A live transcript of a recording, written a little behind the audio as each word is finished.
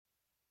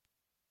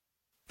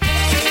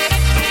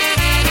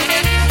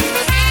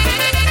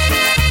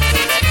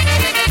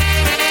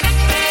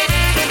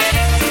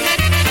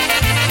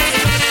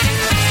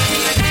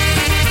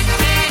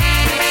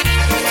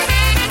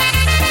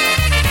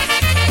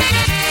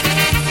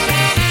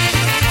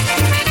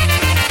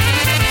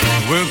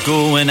We're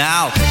going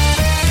out to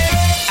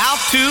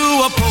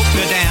a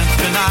polka dance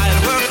tonight.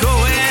 We're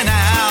going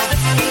out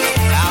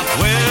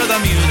where the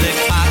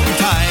music's hot and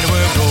tight.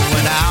 We're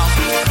going out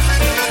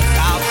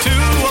to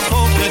a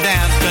polka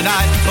dance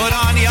tonight. Put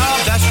on your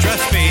best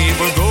dress, babe.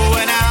 We're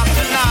going out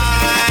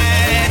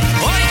tonight.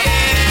 Oh yeah.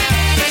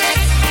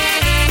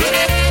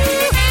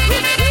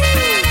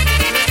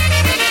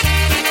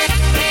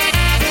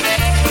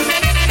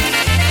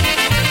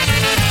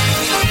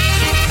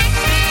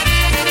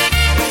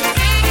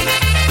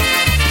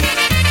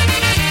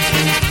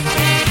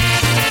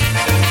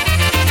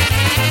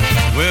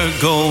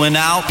 We're going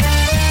out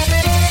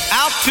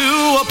to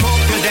a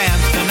polka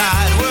dance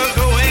tonight. We're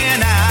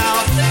going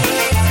out,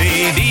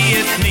 baby,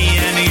 it's me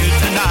and you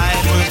tonight.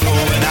 We're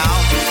going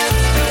out,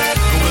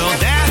 we'll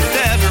dance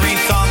to every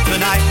song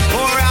tonight.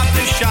 Pour out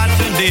the shots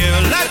and beer,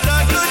 let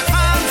the good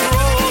times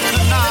roll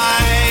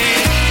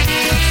tonight.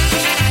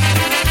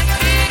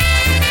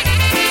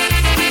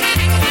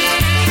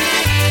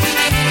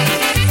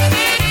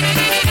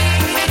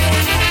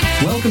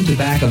 Welcome to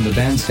Back on the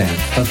Bandstand,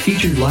 a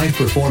featured live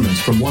performance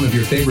from one of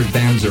your favorite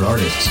bands or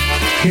artists.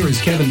 Here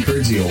is Kevin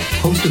Kurdziel,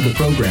 host of the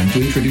program,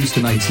 to introduce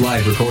tonight's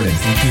live recording.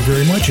 Thank you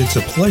very much. It's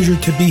a pleasure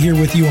to be here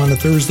with you on a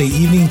Thursday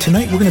evening.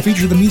 Tonight we're going to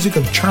feature the music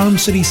of Charm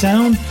City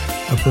Sound,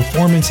 a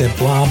performance at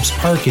Blobbs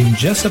Park in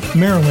Jessup,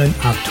 Maryland,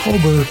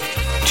 October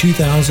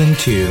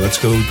 2002.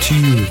 Let's go to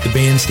the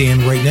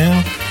bandstand right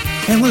now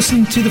and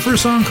listen to the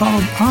first song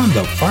called On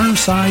the Far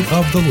Side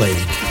of the Lake.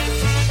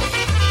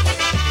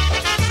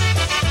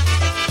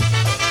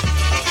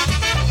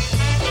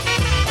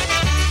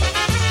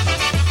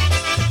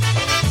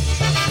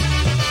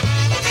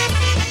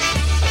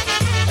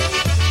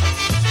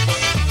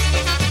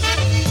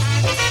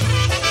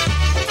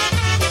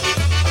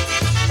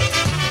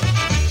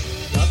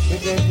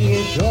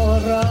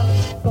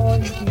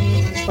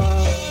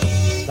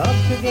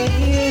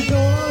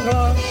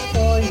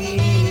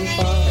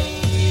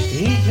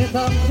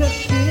 Tam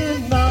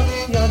dziewczyna,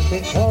 jak się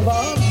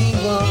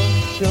chowawiła,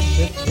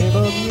 przed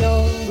szybą ją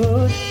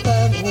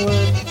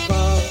wyszedłem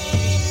dwa.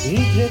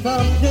 Idzie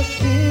tam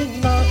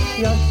dziewczyna,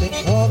 jak się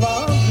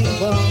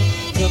chowawiła,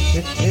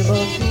 przed szybą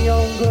ją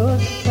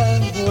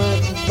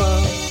wyszedłem dwa.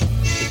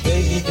 Gdzie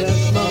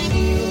idziesz, ma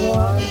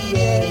miła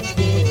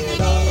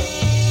jedyna?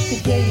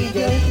 Gdzie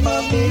idziesz, ma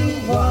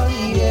miła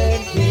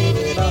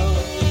jedyna?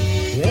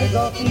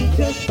 Jego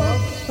idziesz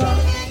posta,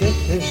 gdzie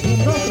się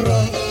zimno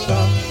prosta.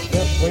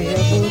 Twoje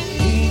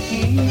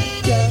budziki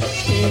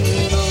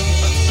dziewczyno,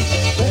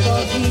 czego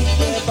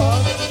widzę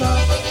posta,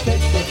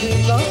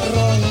 dziewczyno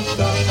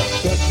rąka,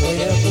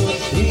 twoje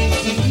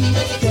budziki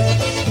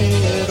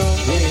dziewczyno.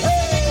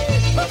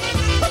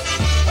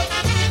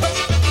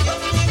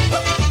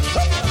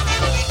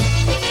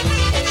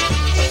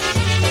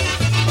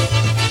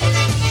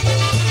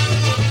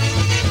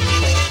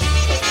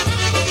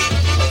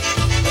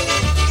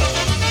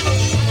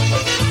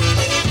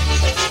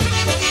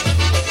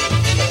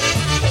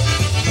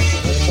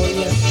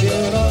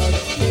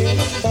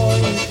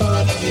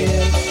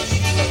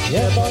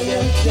 Nie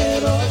boję się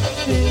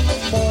roszy,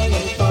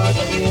 moi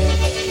panie.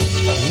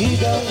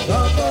 Idę za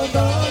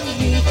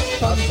wodami,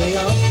 tam gdzie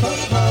ja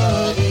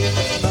kochani,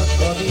 na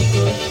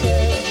koniku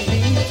siedzi,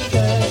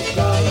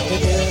 czekaj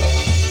mnie.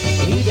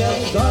 Idę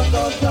za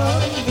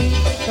wodami,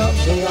 tam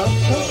gdzie ja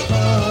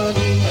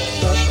kochani,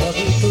 na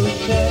koniku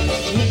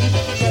siedzi,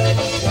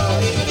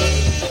 czekaj mnie.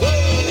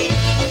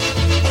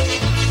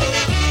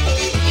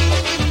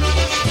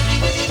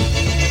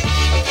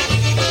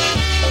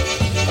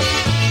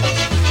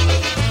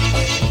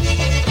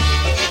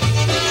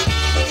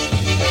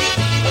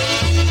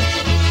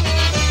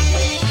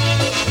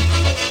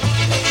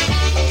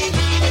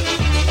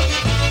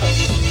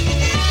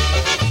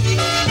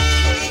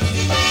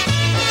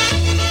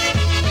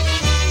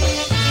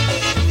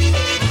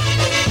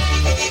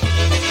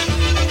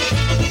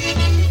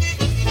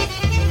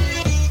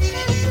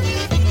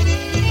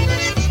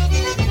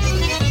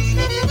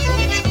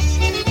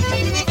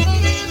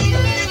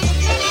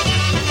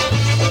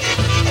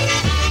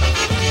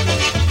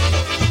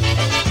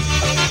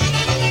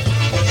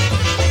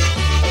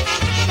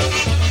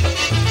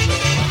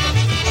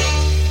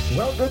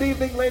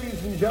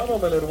 Ladies and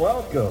gentlemen, and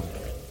welcome.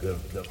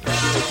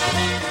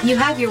 You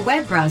have your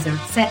web browser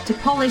set to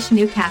Polish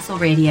Newcastle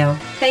Radio.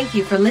 Thank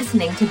you for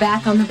listening to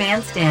Back on the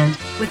Bandstand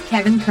with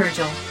Kevin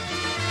Kurdziel.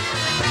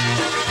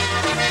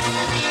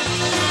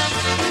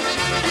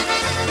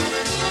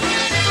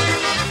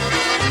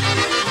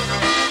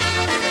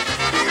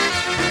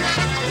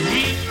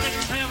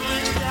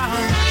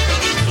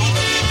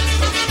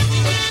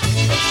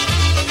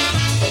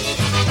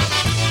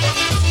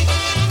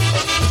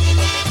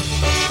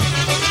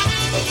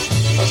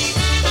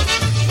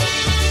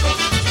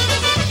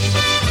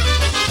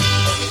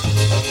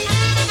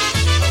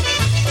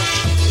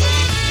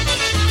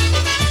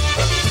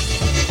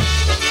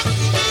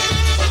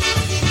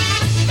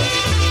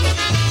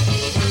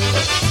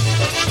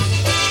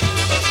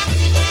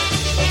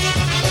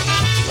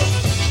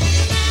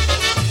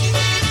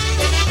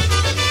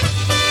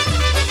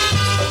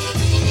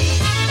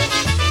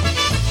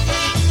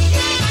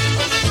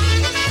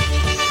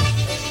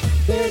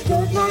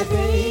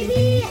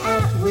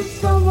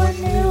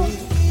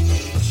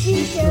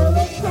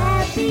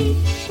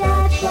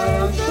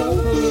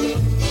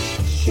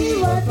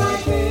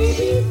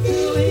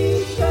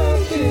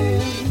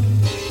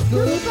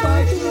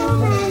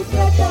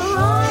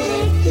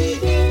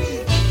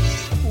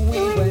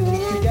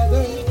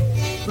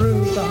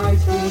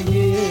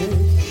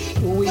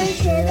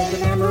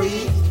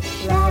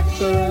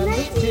 laughter and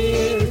the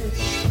tears.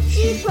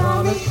 She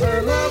promised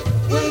her love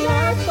would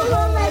last the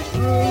whole life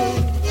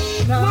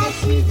through. Now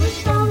she's with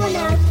someone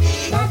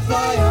else, that's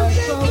why I'm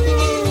so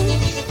blue.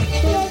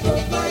 She'll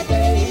put my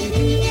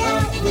baby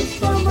out with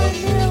someone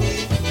new.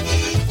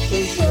 She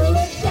sure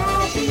looks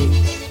happy,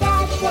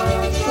 that's why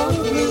I'm so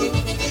blue.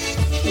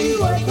 She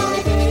was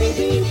my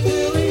baby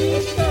till we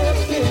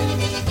stepped in.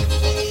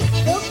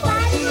 The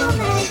fighting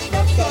romance,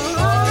 that's the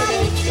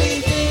hardest thing.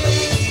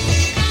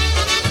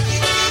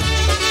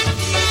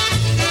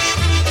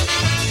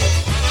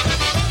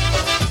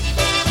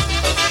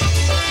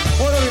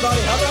 Well,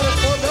 everybody, how about it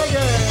for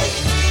Megan?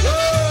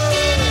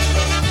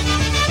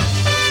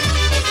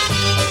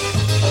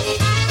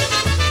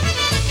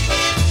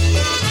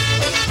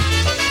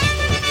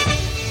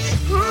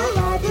 How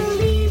I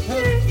believed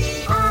her,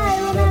 I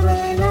will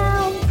never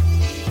know.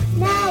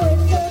 Now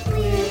it's so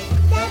clear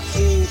that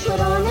she put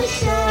on a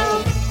show.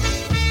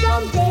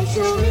 Someday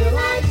she'll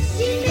realize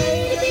she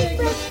made a big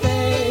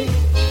mistake.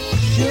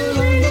 She'll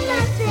learn a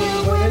lesson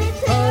when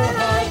it's her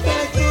heart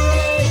that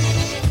breaks.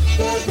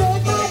 She'll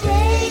take my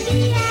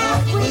baby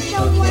out with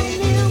someone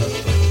new.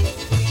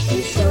 She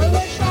sure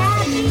looks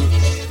happy,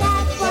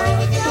 that's why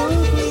I'm so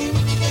blue.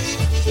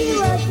 She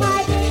was my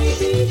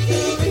baby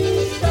till we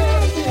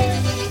stepped in.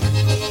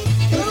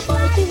 The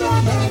fighting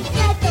romance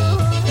at the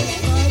heart.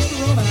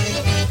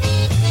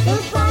 The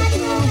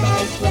fighting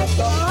romance let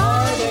the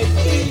heartache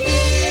begin.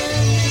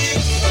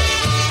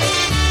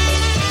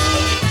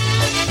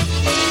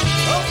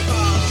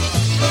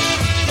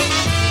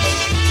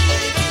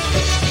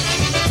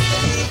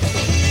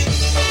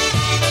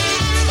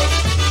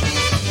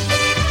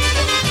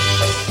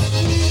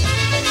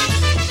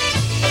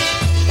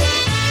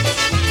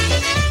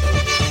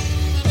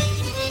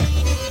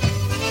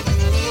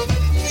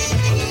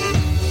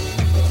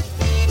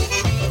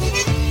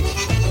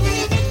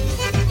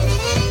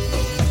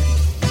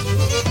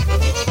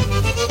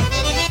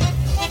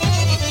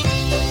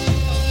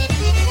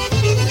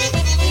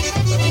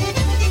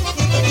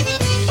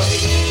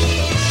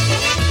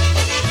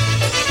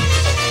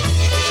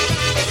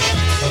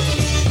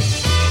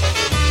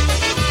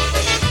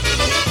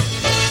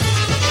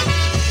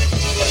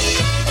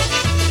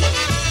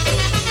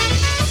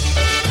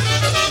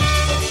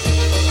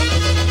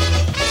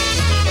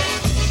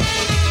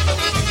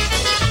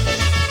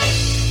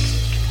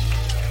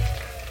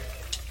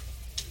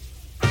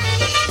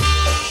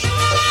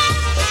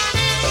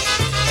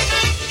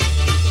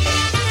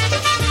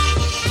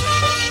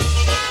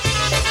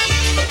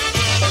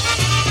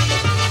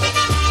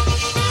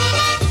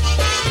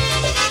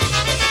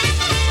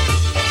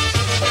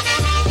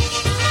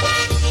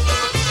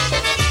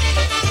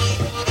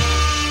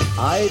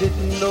 I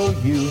didn't know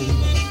you,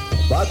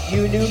 but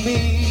you knew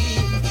me.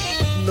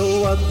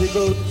 No one to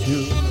go to,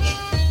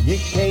 you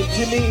came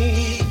to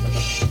me.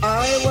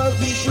 I was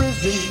in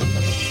prison,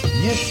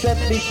 you set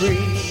me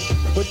free.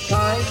 What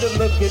kind of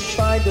look and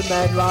find a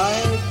man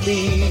like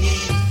me?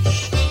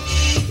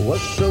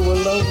 Was so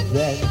alone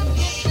then,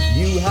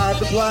 you had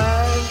the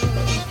plan.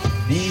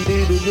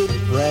 Needed a good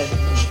friend,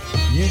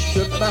 you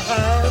took my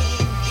hand.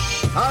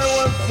 I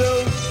was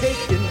so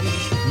shaken,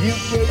 you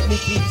gave me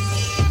peace.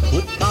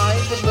 What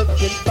kind of look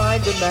can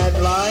find a man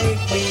like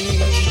me?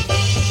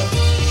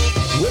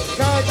 What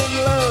kind of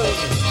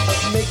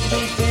love makes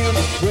me feel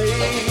this way?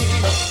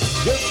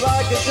 Just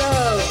like a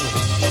dove,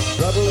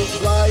 troubles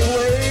fly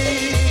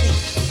away.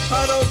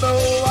 I don't know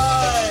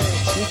why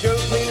you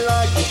chose me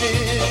like you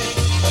did.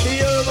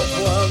 You're the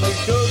one who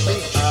showed me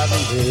how to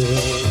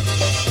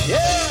live.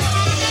 Yeah!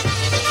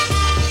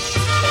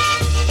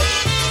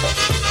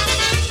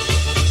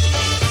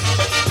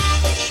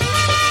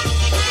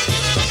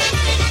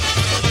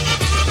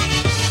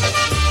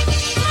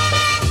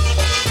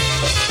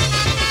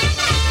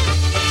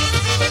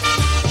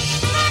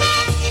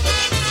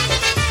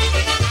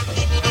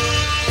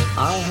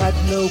 I had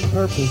no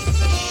purpose,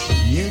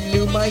 you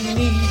knew my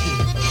need.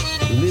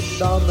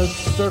 Lived on the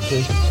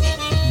surface,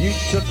 you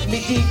took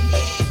me deep.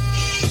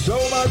 So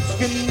much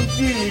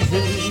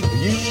confusion,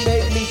 you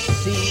made me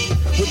see.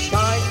 What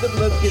kind of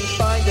look can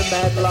find a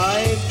man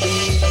like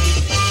me?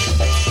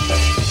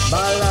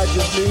 My life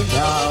is new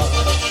now,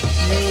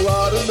 you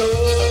ought to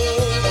know.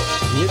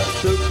 It's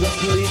so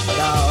complete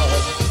now,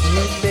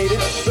 you made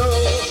it so.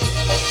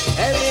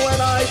 And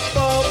when I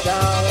fall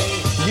down,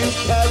 you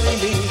carry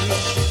me.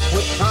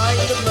 What kind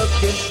of love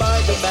can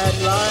find a man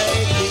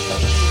like me?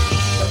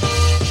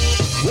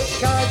 What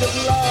kind of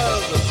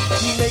love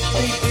makes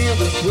me feel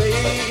this way?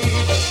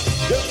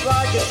 Just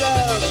like a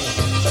dove,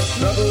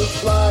 troubles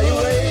fly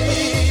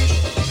away.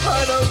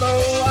 I don't know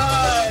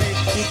why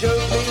you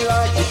chose me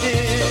like you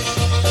did.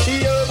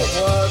 You're the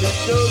one who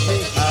showed me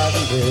how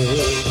to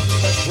live.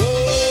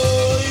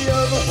 Oh,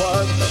 you're the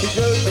one who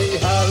showed me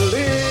how to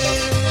live.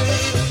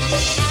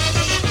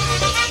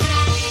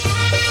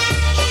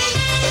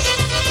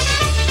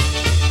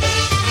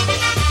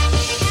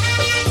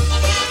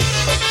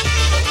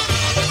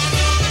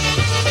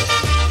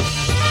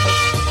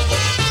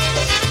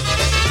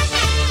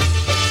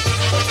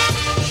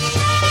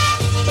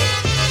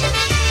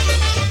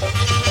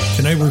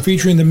 We're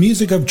featuring the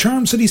music of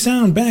Charm City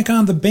Sound back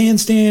on the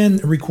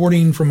Bandstand,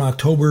 recording from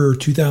October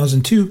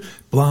 2002,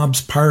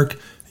 Blobbs Park,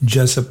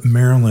 Jessup,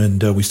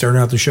 Maryland. We started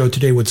out the show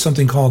today with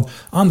something called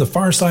On the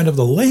Far Side of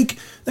the Lake.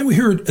 Then we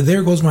heard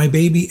There Goes My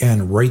Baby,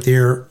 and right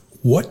there,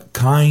 What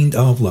Kind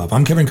of Love.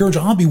 I'm Kevin Kurtz.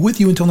 I'll be with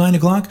you until 9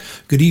 o'clock.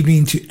 Good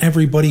evening to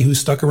everybody who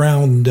stuck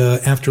around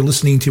after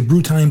listening to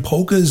Brewtime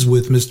Polkas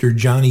with Mr.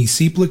 Johnny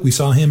Seeplick. We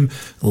saw him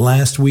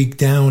last week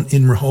down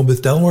in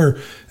Rehoboth, Delaware,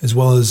 as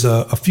well as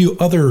a few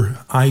other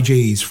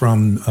IJs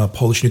from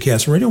Polish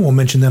Newcastle Radio. We'll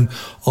mention them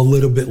a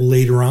little bit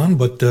later on,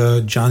 but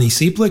Johnny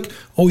Seeplick,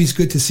 always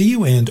good to see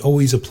you and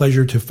always a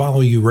pleasure to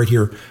follow you right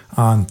here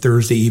on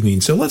Thursday evening.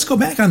 So let's go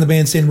back on the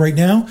Bandstand right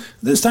now.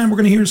 This time we're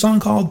going to hear a song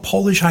called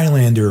Polish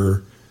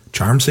Highlander,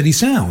 Charm City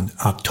Sound,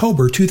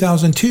 October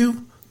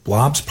 2002,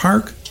 Blobbs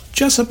Park,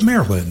 Jessup,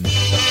 Maryland.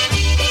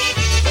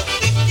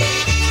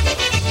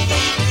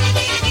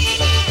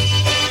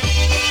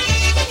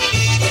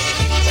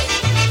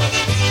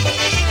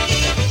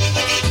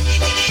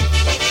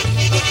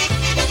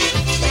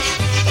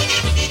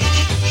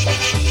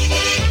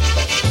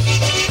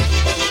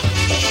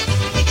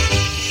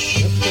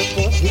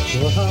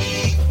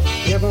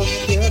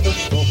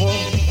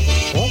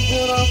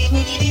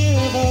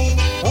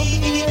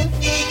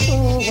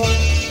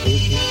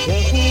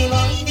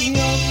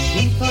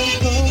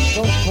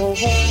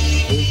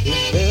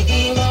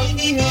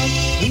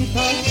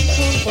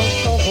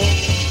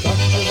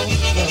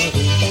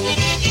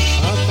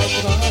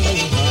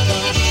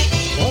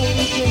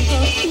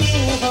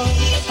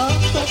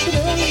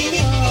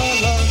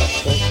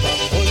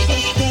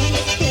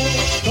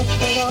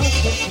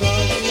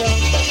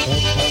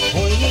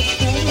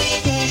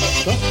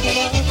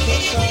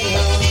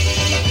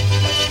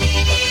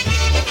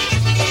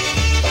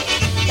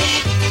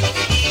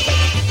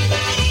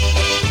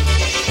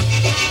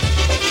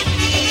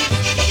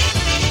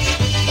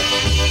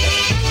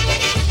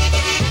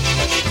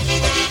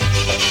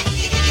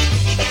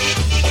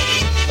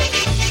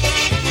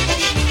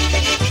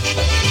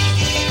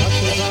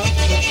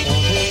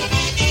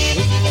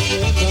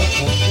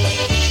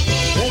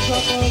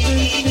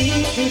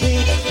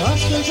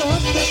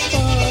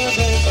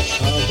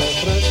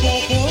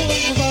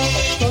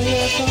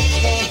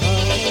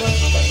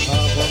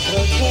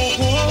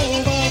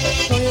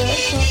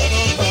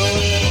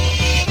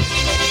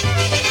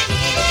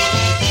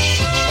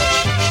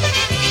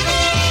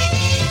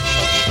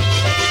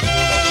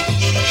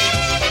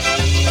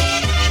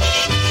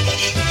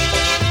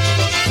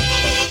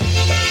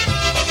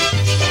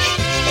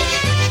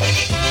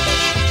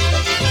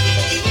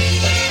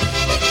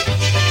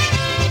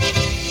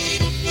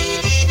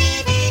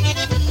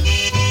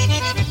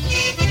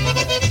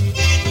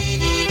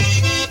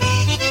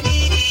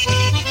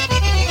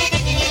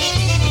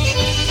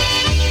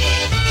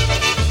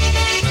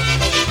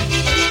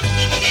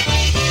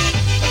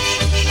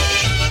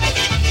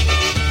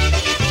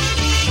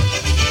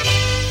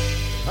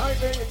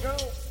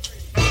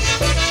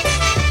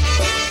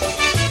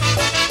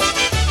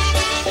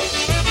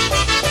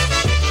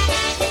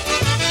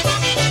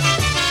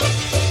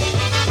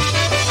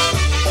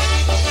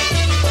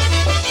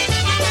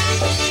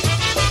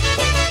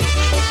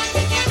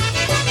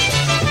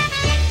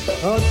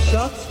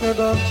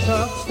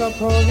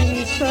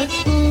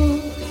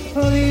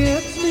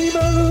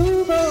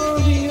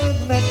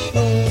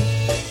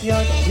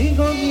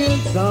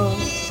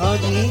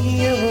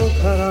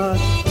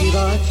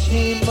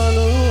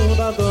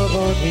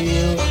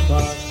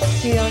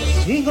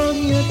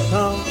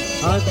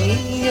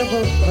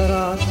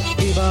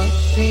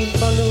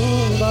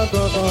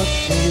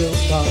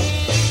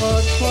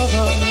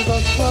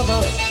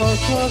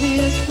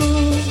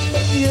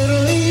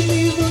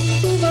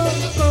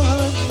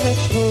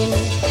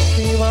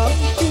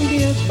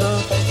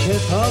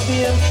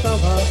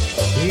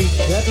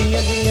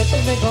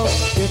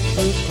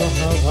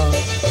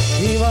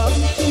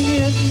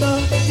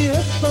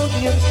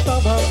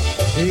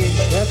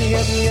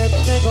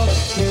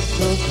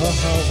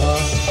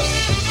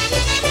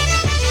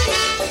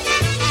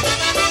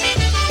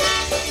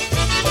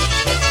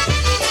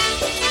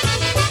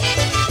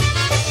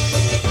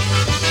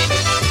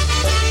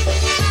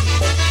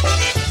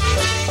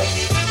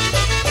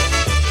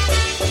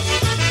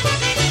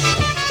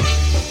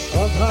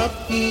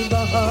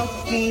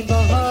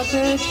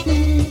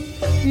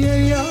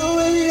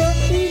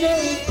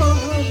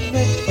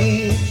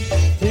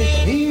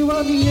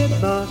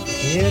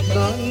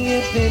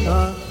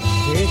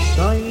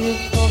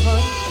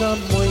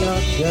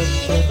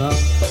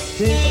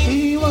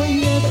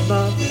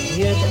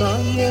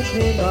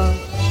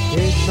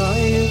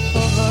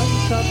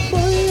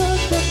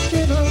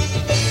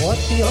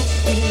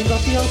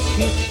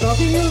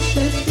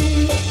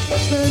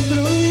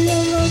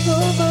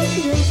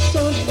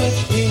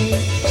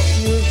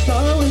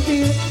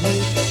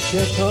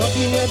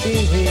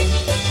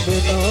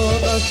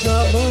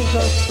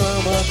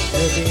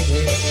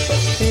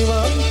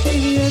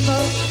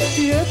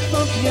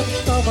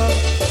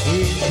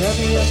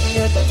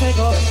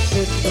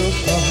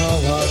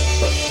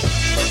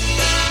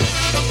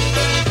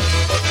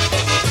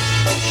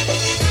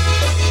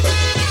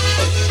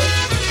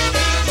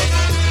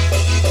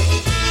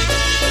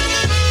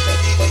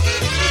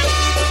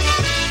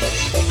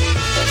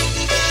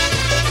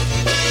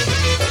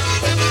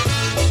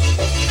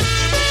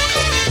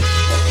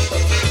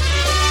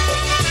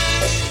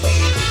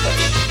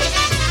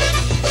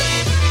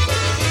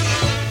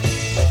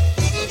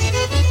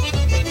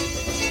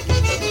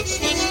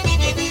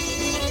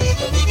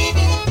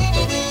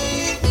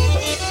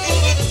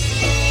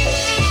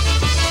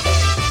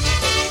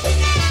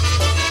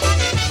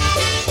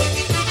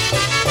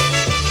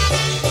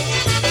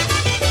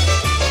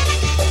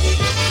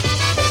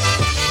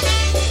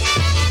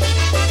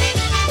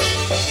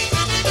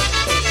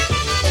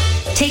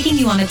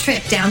 on a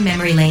trip down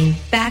memory lane.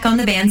 Back on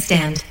the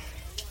Bandstand.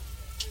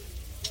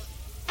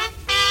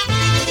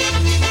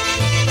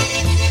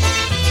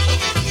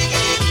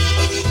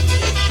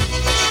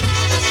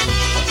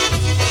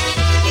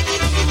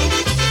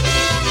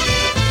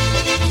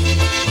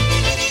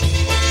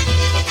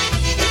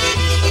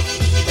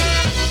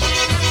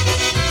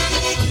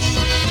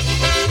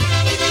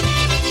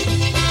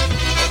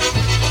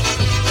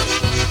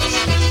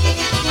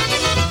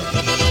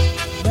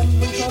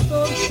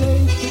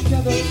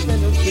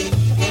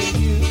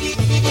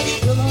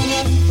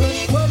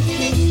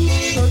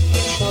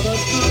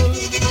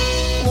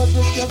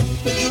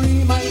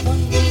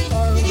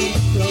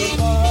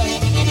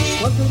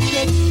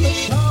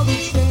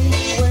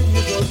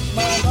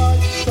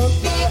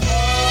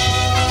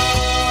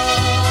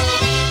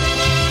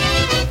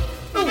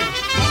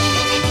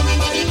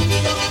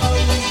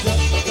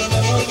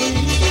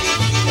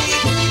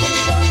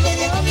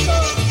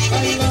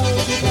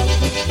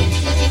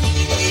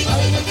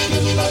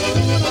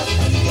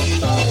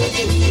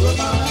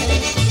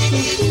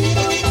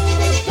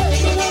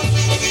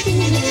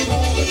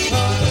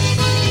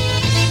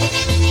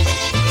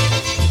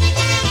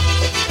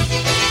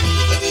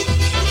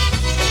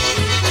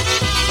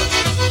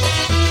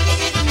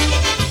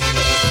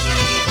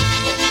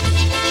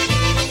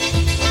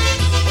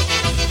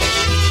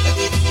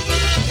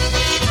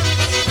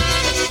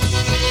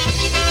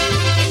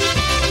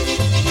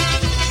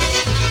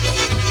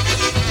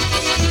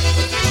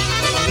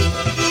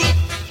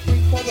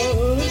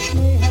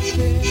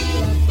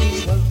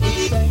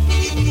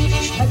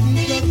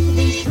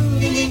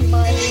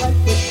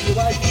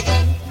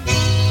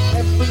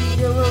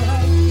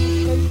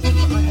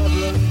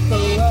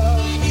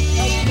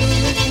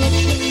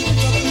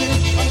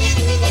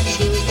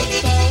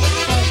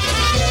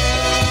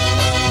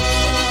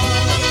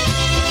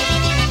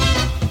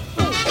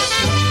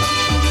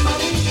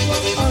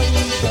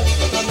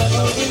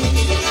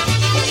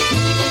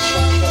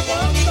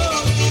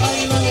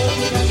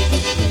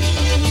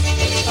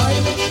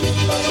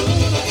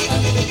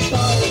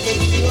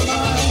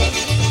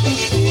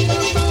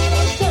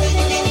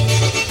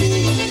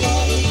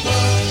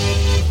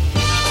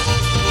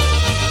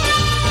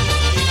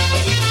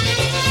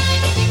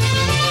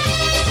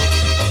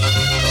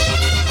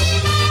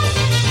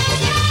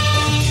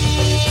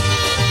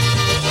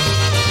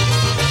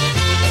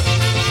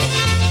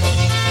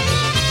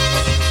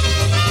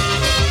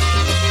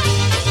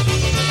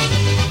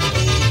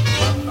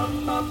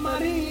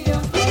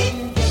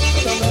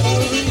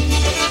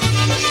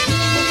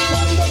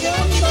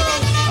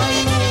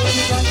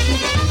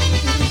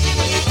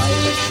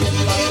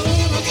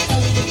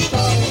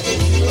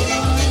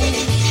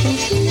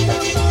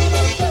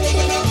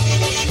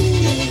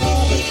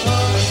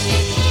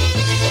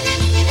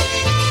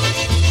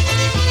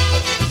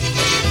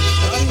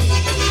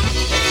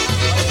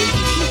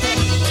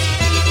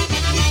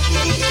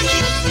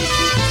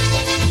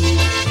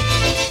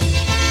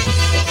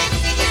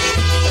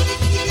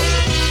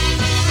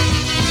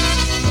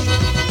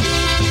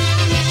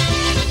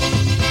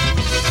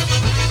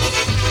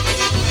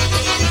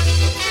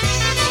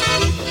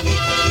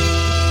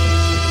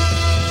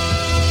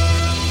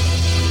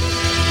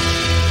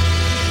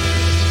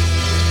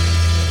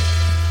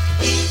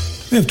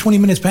 We have 20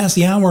 minutes past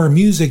the hour.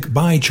 Music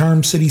by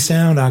Charm City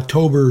Sound,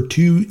 October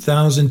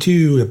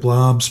 2002 at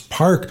Blobs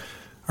Park.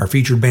 Our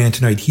featured band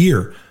tonight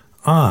here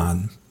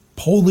on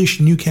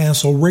Polish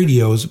Newcastle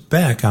Radio's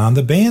Back on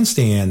the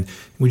Bandstand.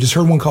 We just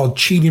heard one called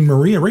Cheating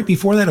Maria. Right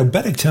before that,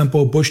 Obetic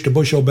Tempo, Bush to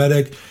Bush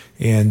Obetic.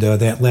 And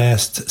that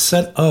last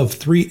set of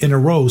three in a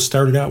row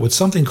started out with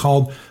something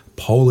called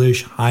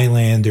Polish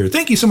Highlander.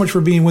 Thank you so much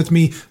for being with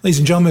me. Ladies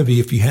and gentlemen,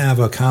 if you have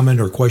a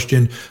comment or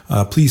question,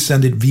 please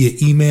send it via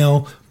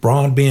email.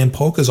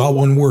 Broadbandpolkas, all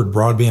one word,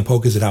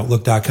 broadbandpolkas at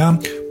outlook.com.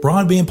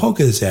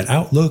 Broadbandpolkas at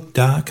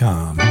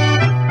outlook.com.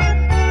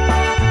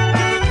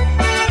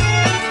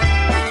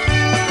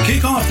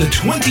 Kick off the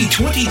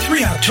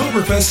 2023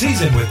 Oktoberfest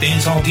season with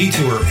Dancehall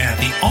Detour at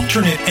the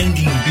Alternate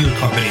Ending Beer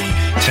Company,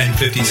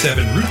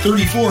 1057 Route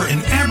 34 in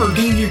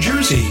Aberdeen, New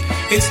Jersey.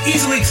 It's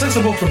easily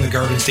accessible from the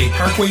Garden State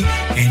Parkway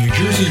and New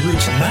Jersey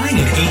routes 9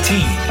 and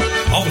 18.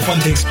 All the fun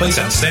takes place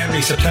on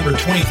Saturday, September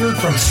 23rd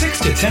from 6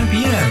 to 10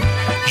 p.m.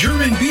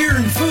 German beer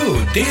and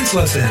food, dance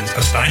lessons,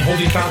 a Stein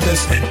holding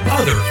contest, and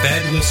other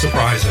fabulous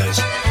surprises.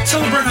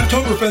 Celebrate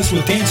Oktoberfest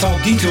with Dancehall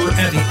Detour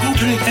at the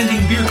Alternate Ending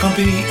Beer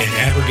Company in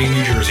Aberdeen,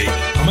 New Jersey.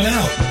 Coming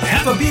out,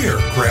 have a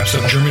beer, grab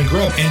some German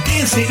grub, and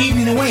dance the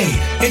evening away.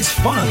 It's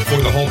fun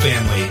for the whole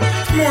family.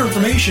 For more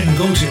information,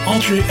 go to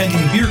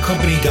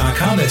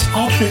alternateendingbeercompany.com. That's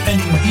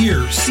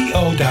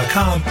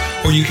alternateendingbeerco.com,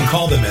 or you can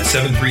call them at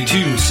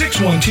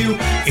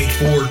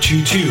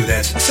 732-612-8422.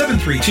 That's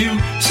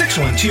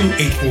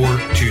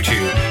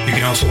 732-612-8422. You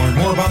can also learn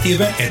more about the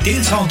event at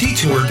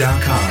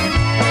dancehalldetour.com.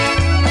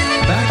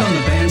 Back on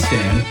the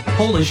Bandstand,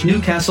 Polish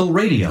Newcastle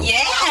Radio. Yeah!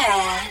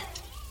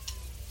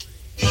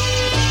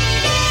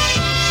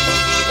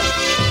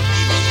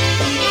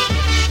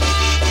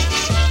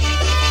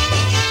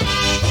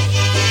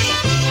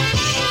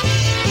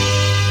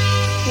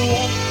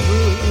 Walk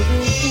through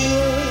this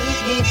world.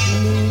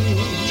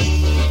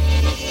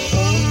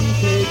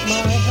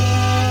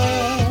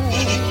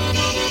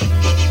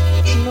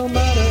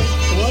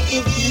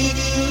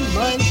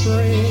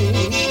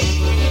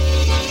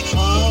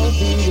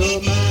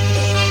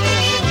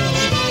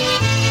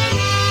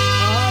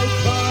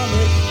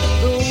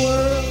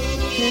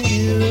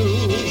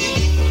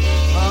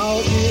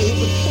 I'll give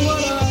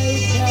what I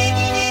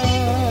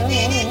can.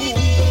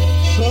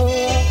 So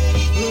walk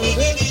through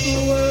this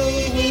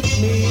world with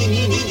me.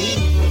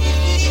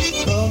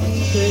 Come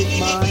take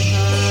my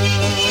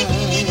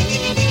hand.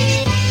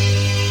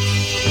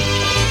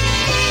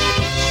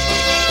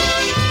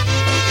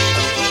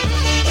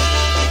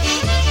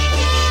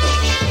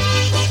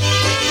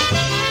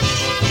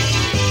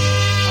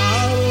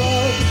 Our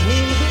love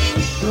will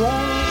be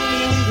strong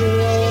and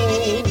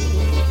grow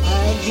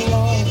as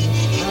long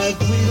as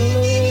we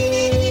live.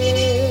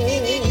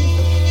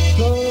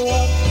 So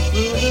walk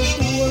through this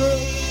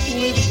world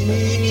with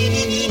me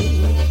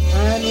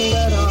and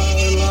let our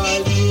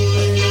lives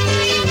live.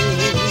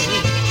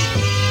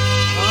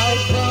 I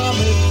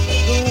promise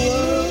the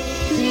world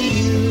to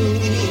you.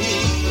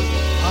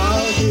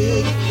 I'll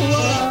give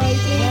what I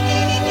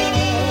can.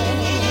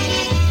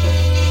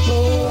 So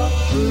walk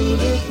through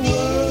this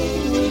world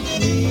with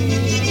me.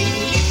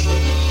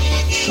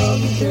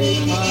 Come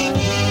take my hand.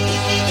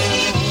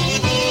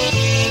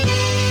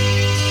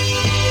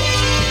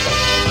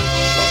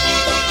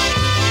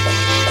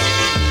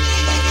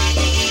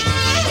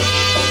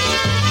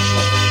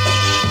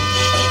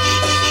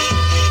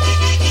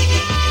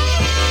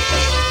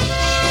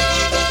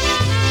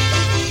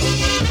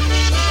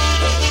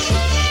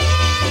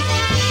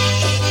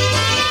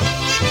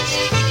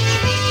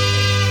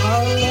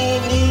 Our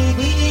love will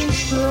be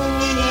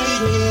strong and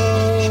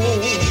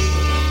grow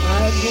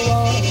as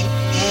long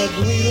as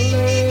we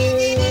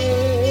live.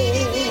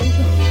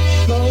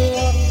 So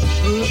walk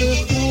through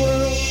this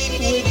world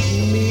with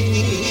me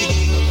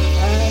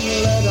and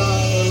let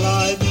our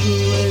lives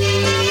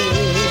live.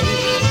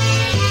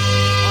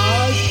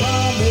 I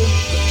promise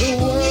the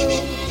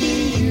world to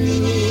you.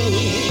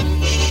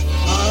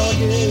 I'll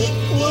give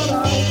what I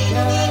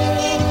can.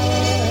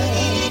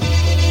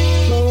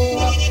 So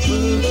walk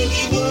through this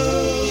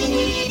world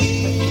with me.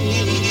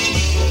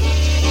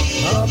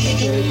 Come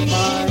take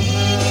my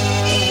hand.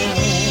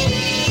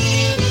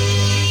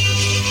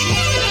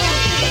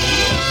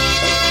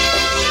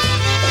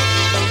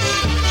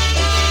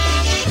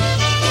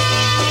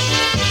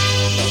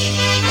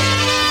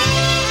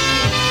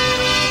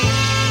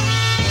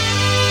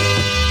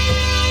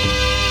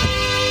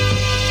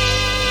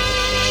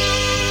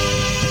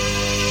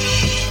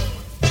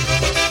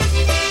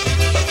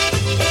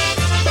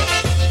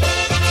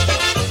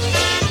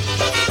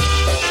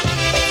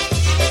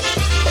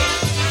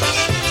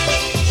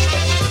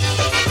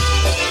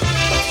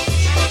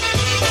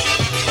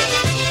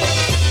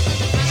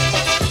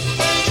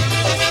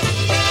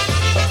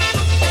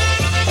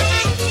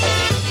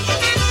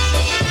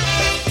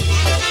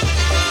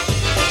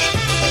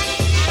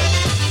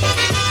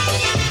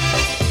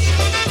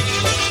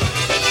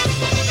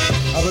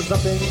 I was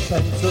up in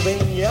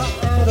Pennsylvania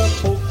at a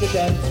polka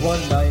dance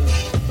one night.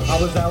 I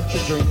was out to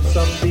drink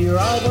some beer,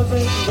 I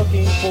wasn't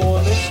looking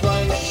for Miss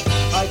Right.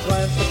 I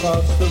glanced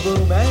across the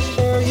room and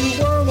there you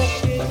were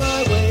looking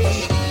my way.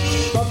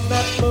 From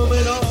that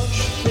moment on,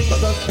 things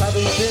just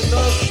haven't been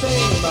the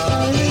same.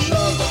 I'm in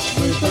love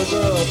with a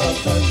girl from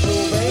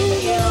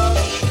Pennsylvania.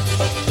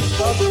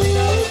 A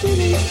green-eyed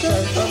beauty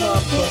sent from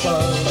up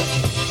above.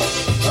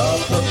 A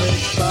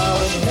perfect smile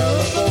and hair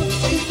of gold,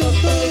 she's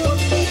just a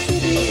wonderful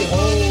city. Oh,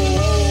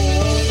 oh,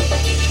 oh.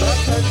 That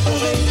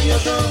Pennsylvania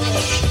girl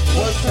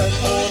was sent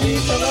for me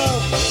to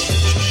love.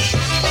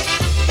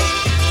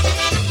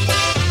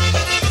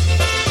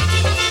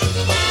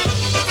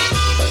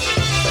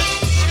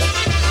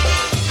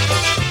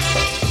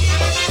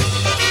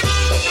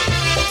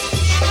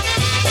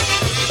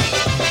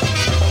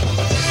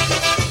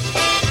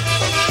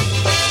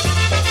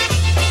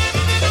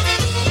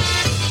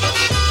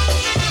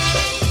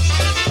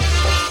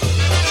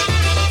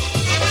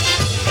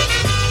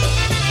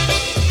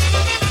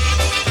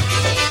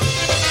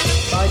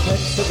 My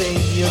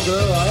Pennsylvania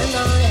girl and I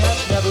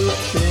have never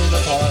been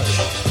apart.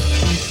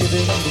 She's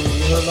given me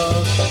her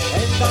love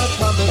and I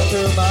promised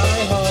her my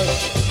heart.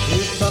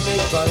 Here's some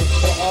advice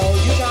for all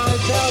you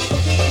guys out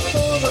looking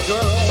for a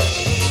girl.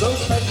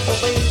 Those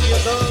Pennsylvania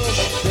girls,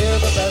 they're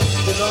the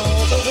best in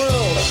all the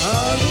world.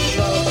 I'm in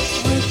love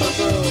with a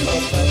girl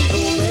from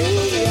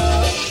Pennsylvania.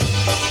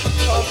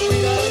 A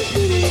green-eyed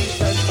beauty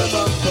sent them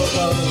up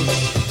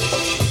above.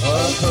 A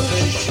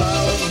perfect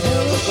smile and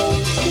hair of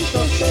gold, she's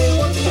just a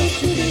wonderful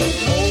beauty.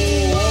 Oh,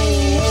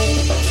 oh, oh.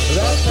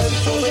 That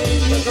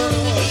Pennsylvania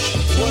girl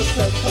was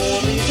sent for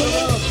me to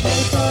love.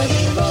 Yes, I'm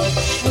in love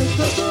with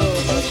the girl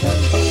from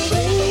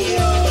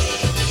Pennsylvania.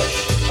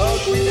 A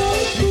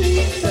green-eyed beauty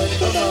sent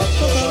them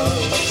up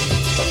above.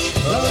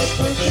 A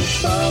perfect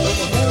style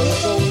and hair of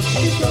gold,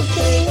 she's just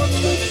a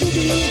wonderful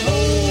beauty.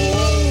 Oh,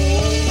 oh,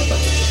 oh.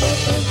 That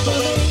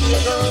Pennsylvania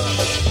girl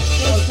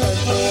was sent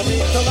for me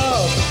to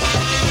love.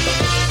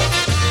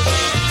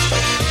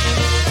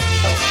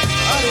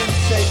 I didn't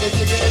say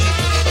Michigan.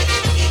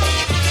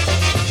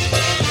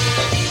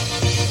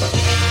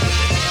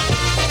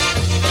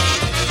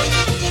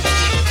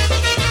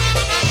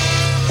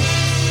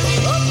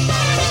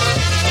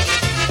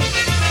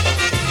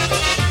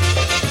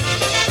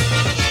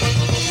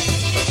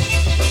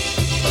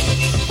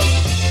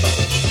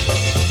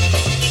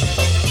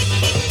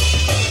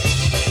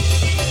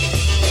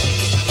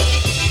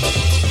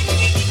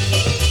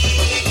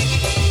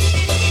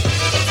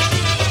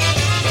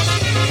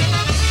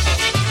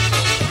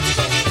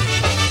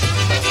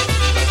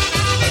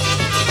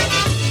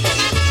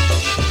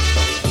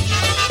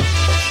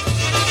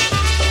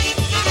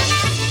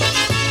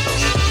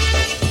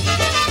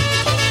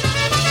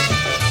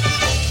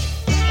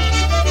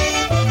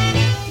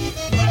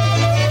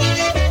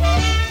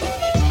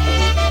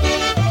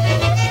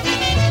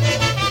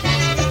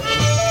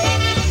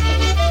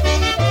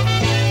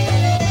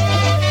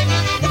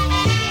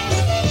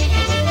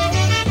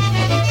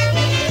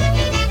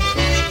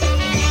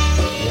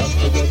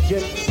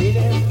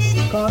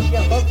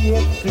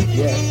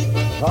 estudié,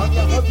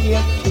 Tania chodí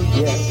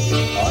estudié,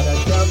 ona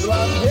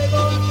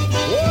ciemlaniego,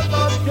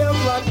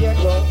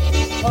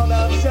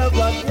 ona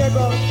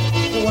ciemlaniego,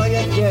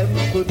 swoje dziem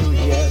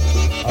buduje,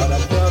 ona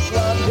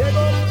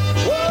ciemlaniego,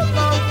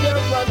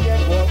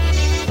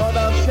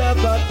 ona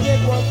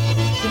ciemlaniego,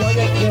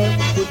 swoje dziem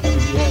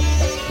buduje,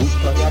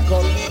 uczą jak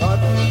on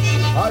chodzi,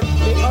 chodź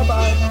mi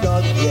obaj do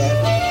mnie,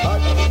 bo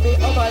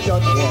się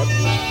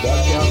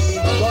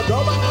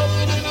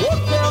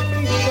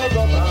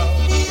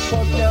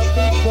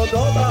mi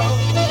podobał,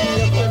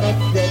 jeszcze raz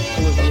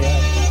dziękuję,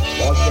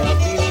 bo się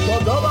mi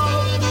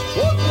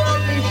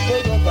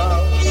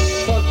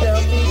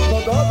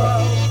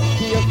podobał,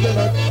 jeszcze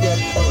raz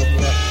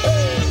dziękuję.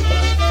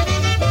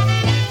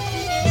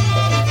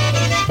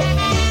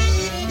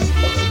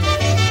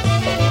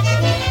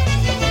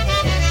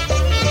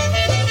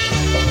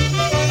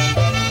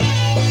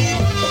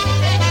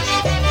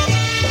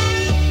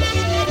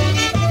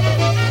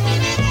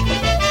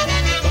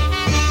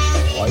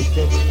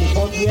 Ojciec mi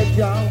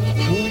powiedział,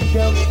 kuj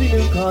się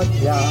synu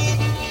konia,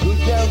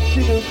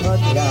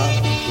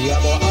 ja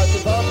mu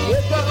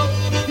odpowiedział,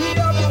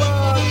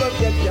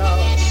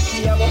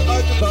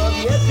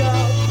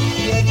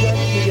 wiedzieć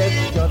mi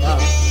jest żona.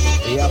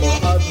 Ja mu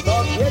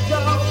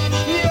odpowiedział,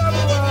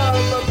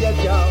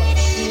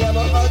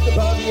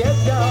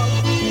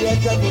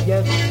 wiedzieć mi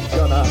jest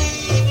żona.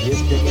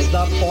 Jeszcze nie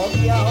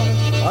zapomniał,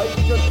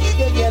 ojciec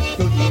się nie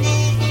cudzi,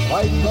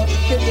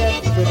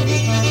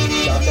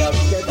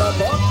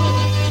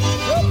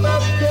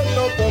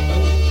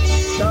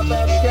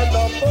 Zabawcie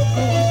na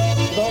boku,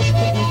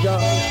 wątki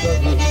widział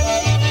sobie.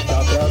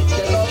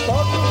 Zabawcie na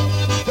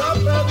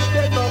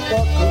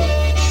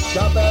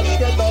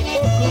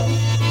boku,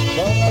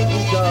 wątki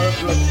widział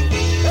sobie.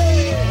 Hey,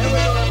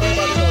 everybody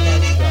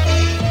knows that.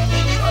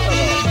 I don't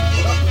know.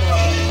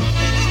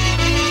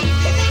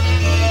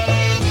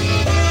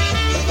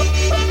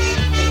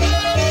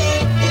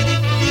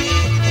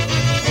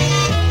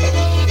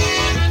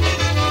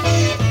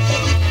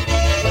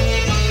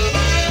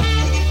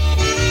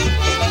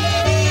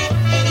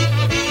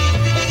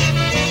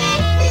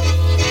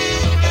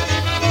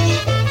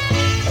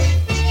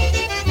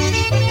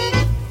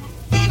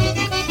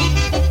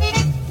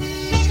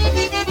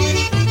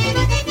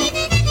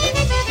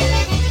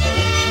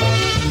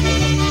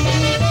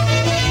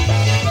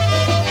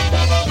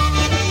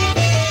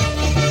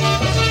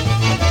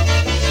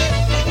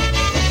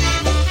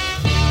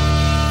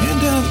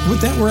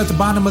 With that, we're at the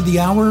bottom of the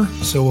hour,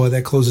 so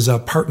that closes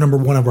out part number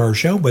 1 of our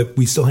show, but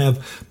we still have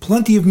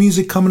plenty of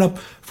music coming up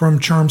from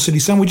Charm City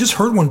Sound. We just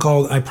heard one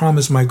called I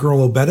Promised My Girl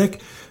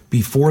Obetic.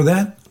 Before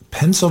that,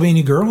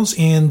 Pennsylvania Girls,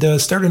 and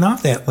starting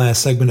off that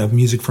last segment of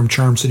music from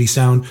Charm City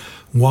Sound,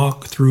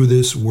 Walk Through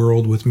This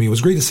World With Me. It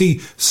was great to see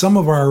some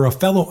of our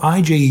fellow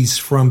IJs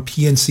from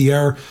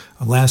PNCR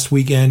last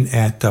weekend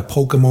at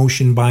Polka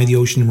Motion by the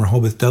Ocean in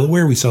Rehoboth,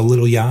 Delaware. We saw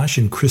Little Yash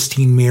and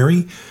Christine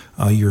Mary,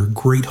 your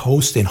great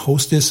host and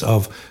hostess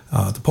of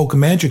the Polka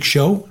Magic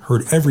Show,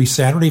 heard every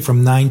Saturday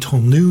from 9 till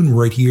noon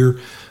right here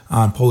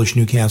on Polish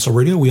Newcastle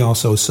Radio. We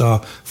also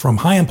saw from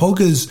High on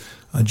Polkas,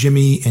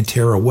 Jimmy and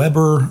Tara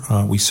Weber.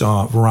 We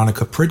saw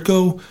Veronica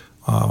Pritko,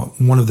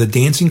 one of the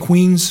dancing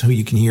queens who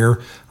you can hear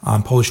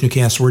on Polish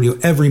Newcastle Radio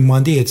every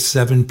Monday at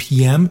 7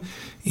 p.m.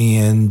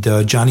 And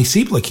Johnny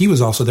Seeplick, he was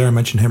also there. I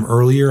mentioned him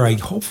earlier. I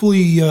hope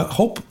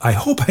I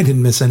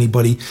didn't miss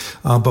anybody.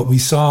 But we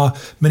saw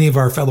many of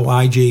our fellow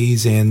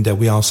IJs, and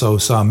we also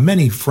saw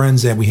many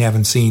friends that we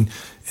haven't seen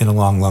in a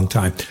long, long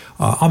time.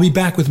 I'll be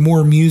back with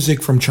more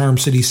music from Charm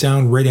City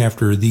Sound right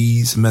after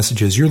these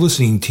messages. You're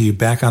listening to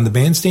Back on the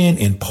Bandstand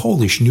and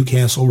Polish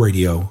Newcastle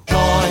Radio.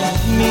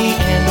 Join me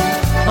in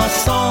a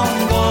song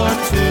or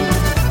two.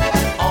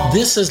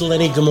 This is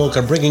Lenny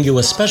Gomulka bringing you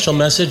a special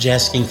message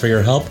asking for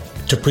your help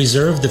to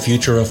preserve the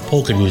future of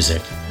polka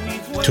music.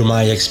 Through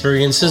my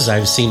experiences,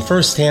 I've seen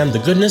firsthand the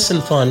goodness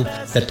and fun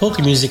that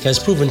polka music has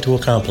proven to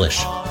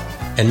accomplish.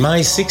 In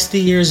my 60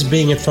 years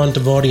being in front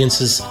of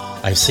audiences,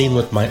 I've seen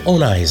with my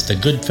own eyes the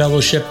good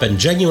fellowship and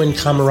genuine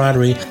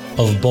camaraderie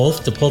of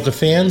both the polka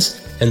fans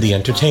and the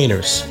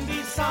entertainers.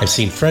 I've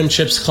seen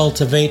friendships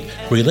cultivate,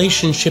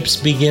 relationships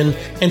begin,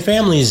 and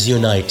families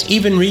unite,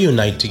 even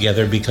reunite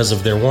together because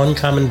of their one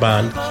common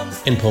bond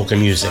in polka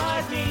music.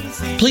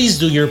 Please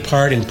do your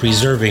part in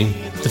preserving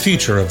the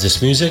future of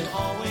this music.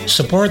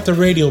 Support the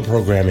radio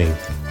programming,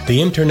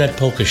 the internet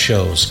polka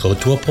shows, go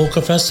to a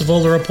polka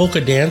festival or a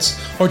polka dance,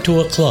 or to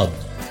a club.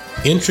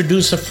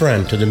 Introduce a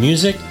friend to the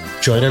music,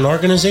 join an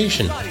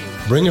organization,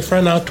 bring a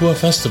friend out to a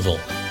festival,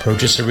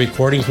 purchase a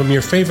recording from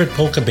your favorite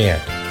polka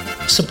band.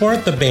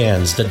 Support the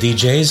bands, the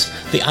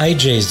DJs, the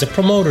IJs, the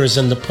promoters,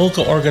 and the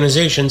polka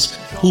organizations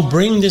who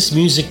bring this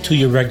music to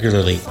you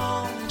regularly.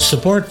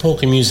 Support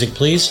polka music,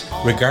 please,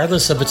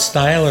 regardless of its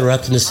style or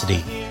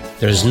ethnicity.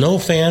 There's no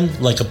fan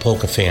like a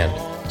polka fan,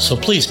 so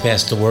please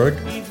pass the word.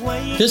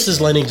 This is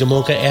Lenny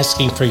Gomulka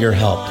asking for your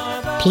help.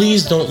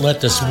 Please don't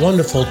let this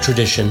wonderful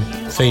tradition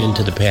fade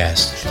into the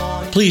past.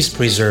 Please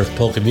preserve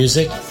polka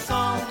music,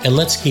 and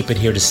let's keep it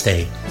here to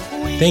stay.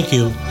 Thank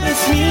you.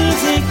 This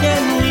music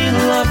and we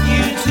love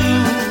you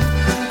too.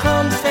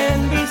 Come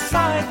stand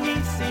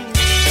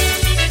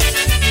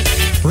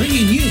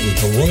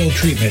the royal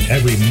treatment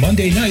every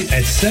Monday night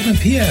at 7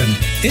 p.m.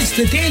 It's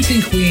the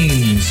Dancing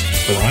Queens,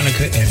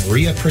 Veronica and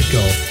Ria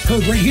Pritko,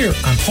 heard right here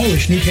on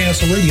Polish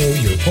Newcastle Radio,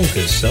 your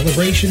polka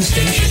celebration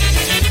station.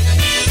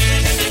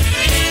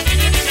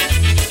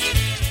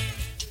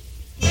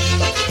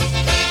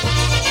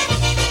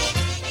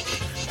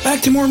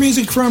 Back to more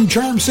music from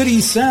Charm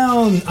City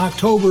Sound,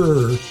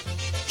 October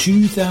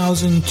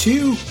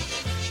 2002.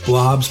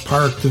 Blobs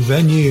Park, the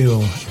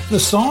venue. The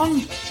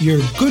song,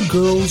 Your Good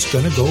Girl's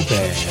Gonna Go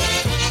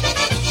Bad.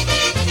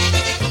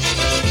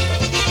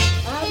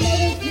 I'll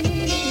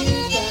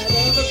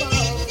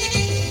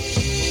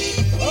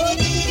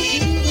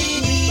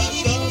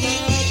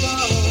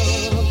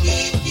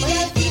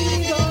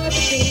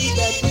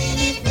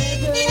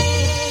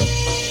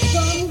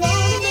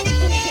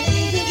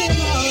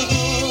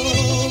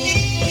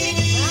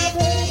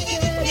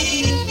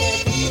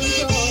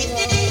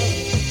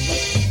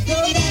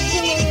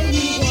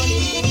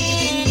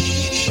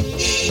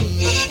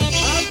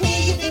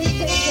take it and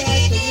take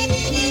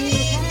that to me.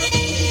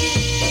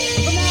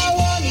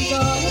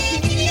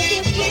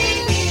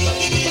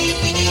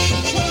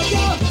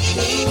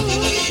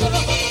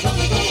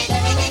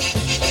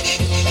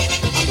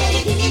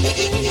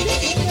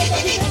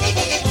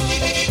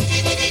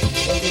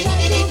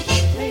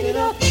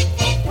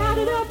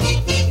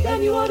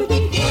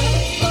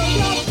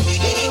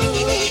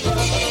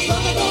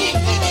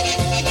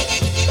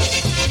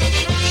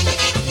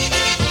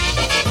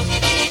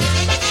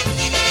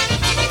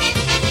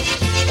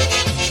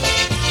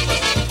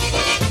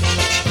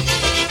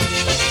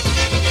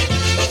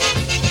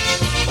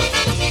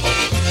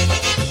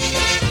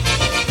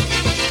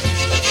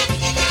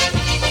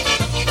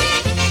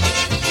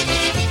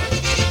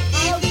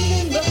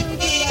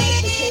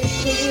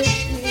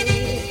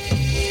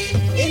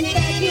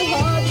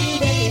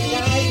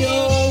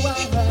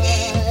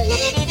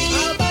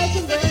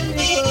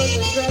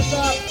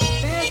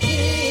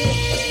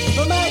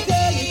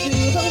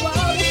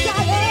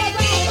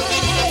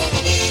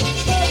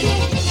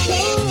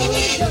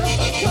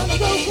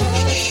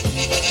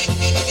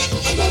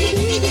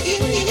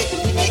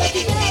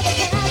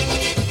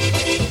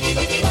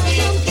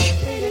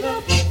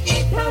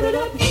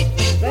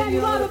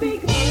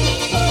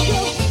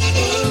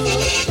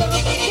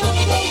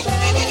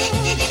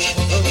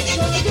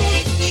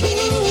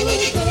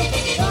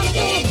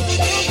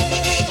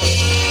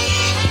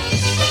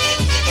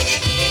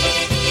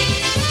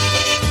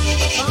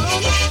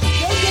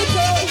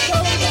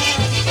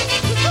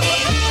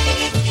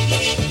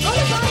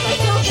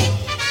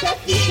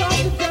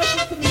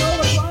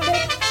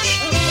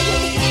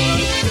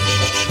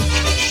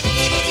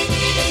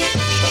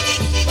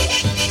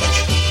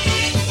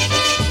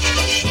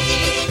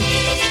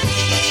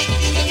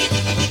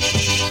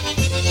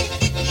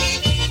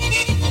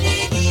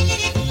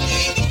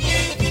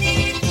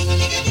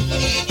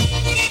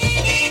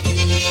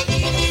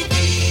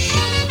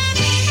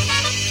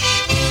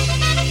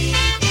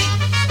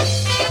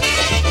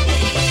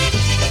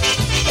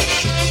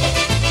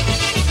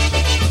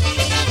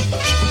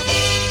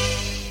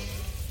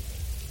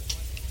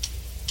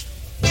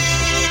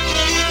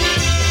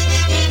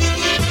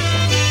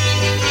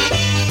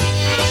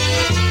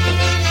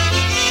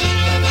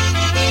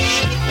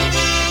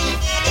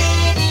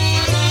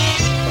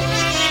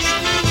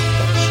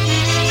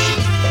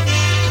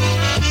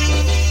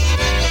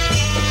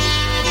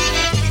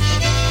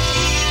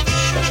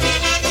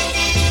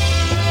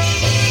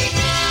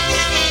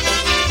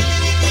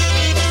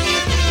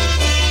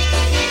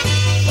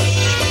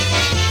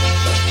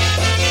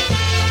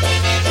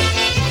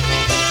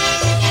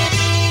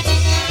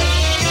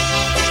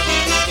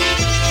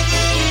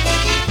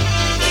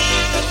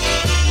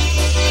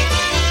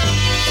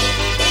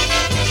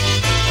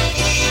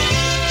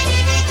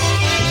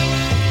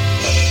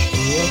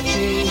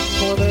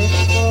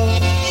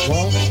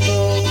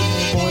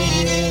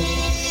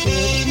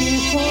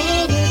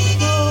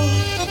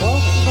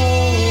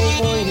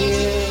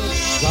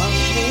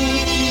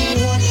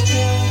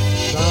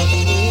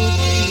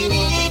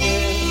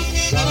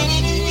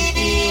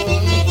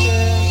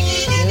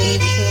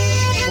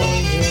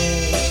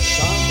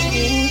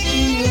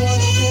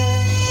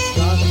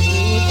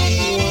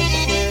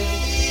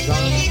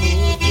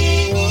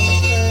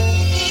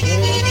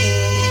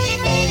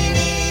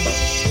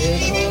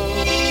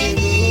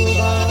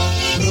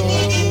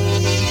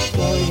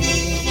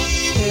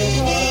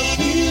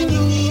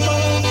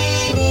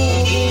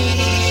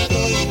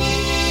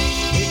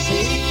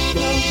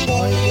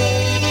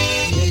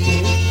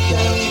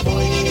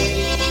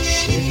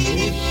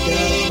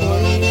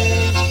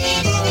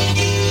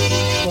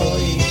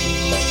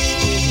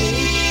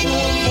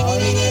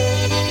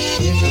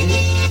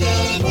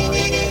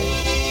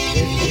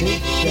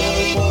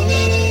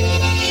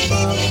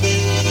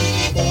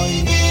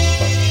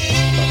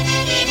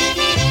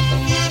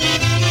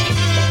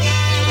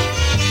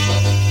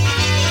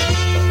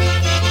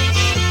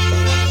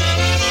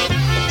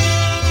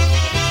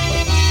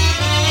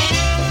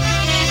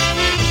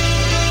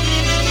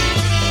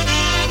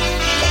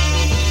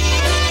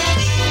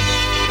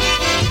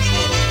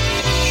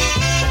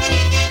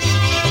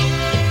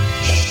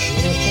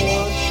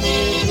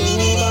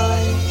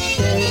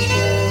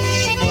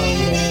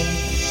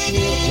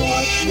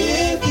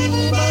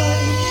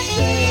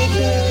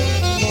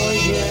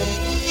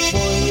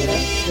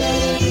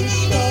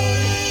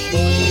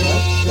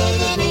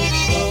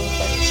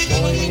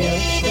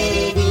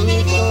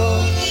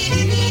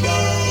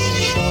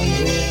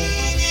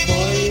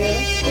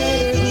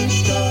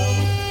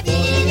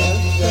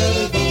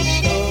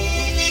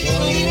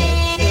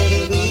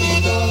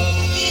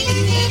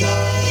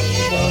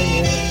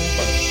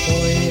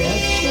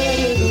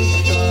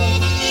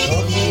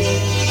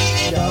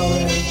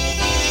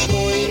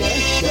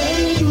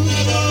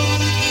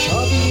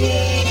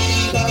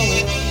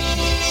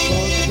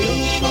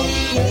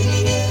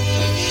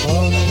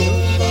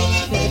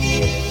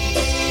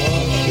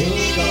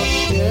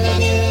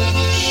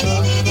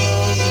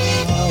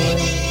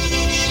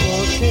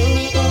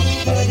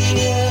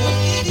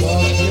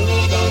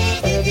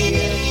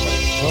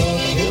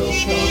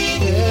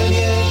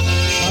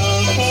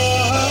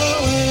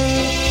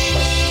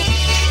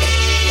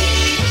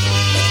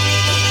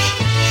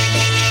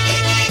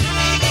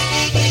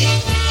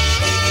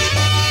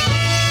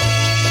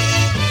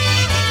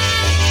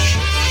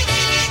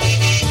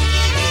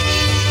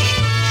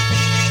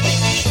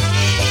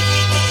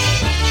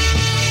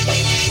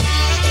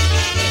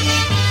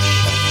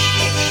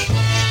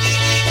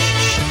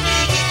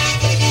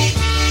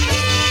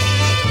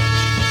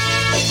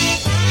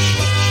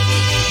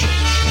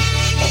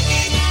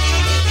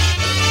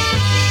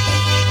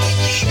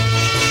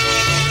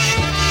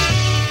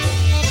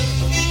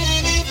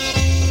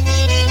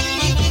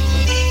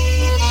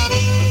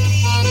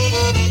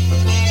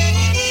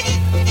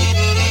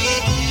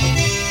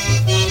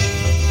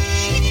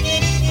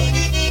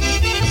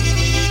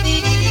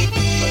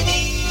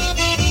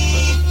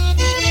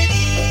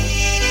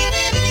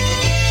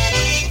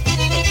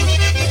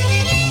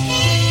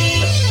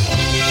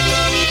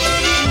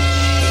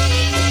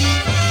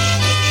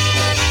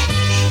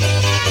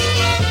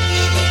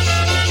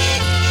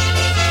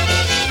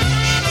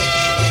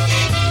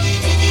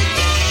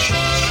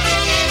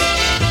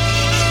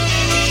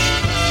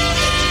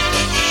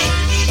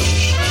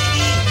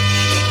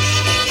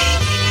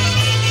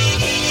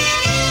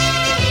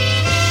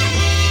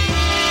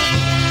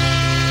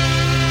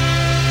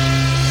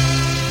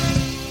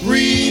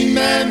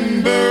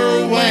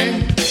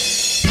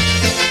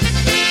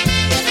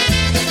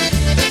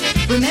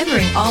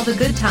 all the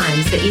good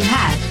times that you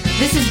had.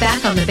 This is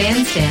Back on the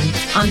Bandstand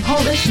on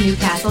Polish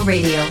Newcastle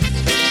Radio.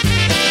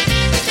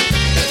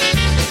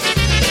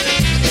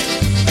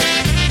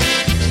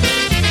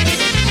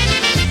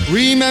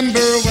 Remember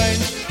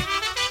when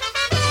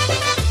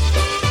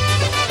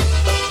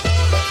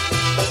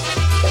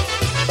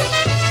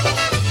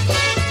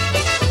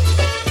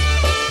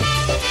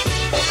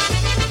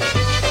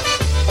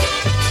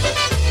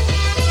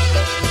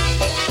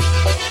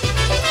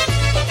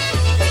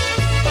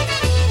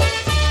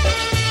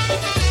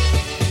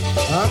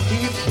I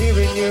keep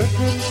hearing you're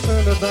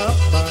concerned about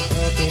my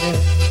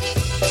happiness.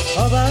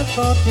 All that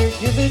thought you're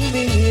giving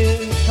me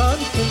is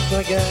conscience,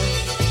 I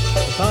guess.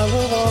 If I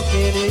were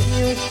walking in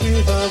your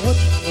shoes, I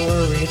wouldn't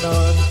worry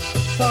none.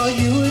 Saw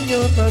you and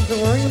your friends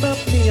are worrying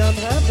about me, I'm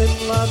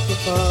having lots of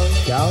fun.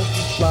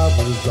 Counting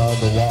flowers on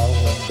the wall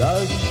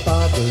doesn't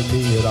bother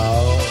me at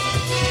all.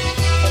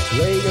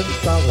 Playing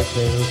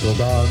solitaire till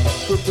dawn,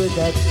 flipping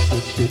extra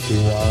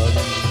 51.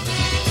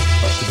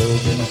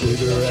 Smoking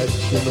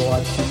cigarettes and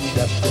watching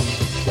Captain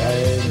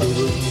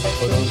Kangaroo.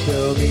 But don't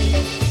tell me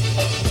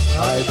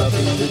I've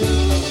nothing to do.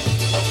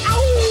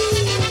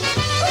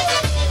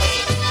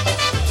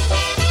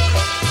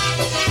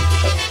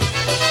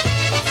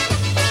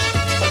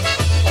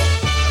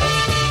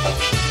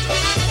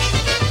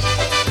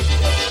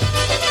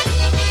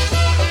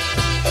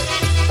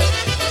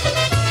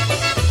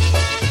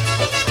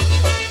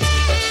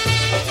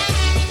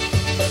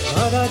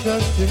 I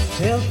just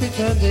entails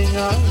pretending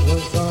I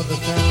was on the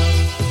town.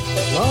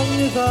 As long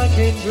as I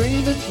can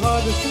dream, it's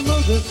hard to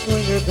slow this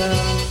swinger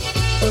down.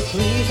 But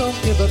please don't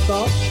give a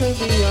thought to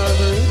me, I'm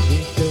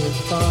really doing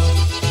fine.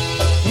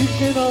 You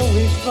can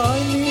always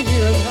find me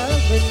here and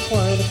having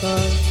quite a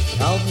time.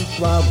 Counting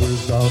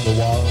flowers on the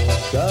wall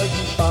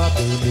doesn't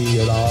bother me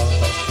at all.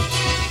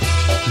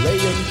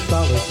 Playing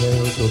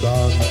solitaire till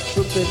dawn,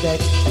 flipping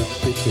extra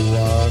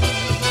 51.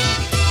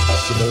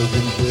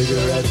 Smoking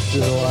cigarettes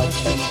and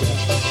watching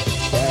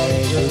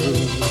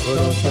Kangaroo, but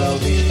don't tell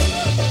me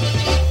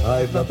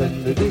I've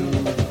nothing to do.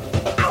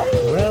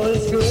 Well,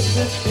 it's good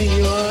to see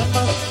you, I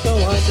must go,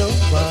 I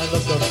don't mind,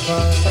 look, I'm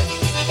fine.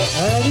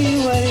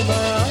 Anyway,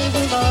 my eyes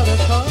are not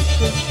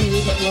accustomed to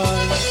the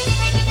blind,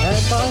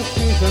 and my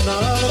shoes are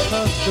not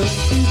accustomed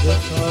to the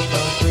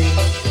concrete.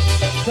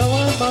 So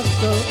I must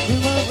go to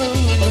my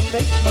room and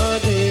make my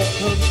day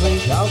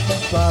complete.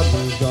 Counting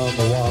flowers on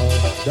the wall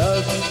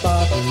doesn't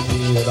bother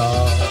me at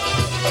all.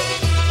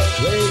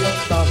 Playing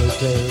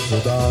solitaire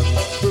till dawn,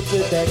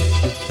 flipping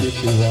extra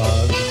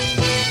 51.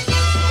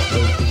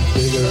 Smoking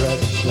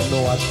cigarettes and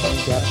watching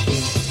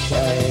Captain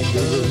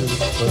Kangaroo.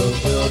 But don't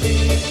tell me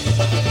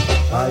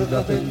I've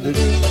nothing to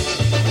do.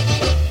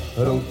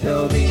 But don't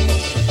tell me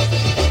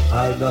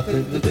I've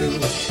nothing to do.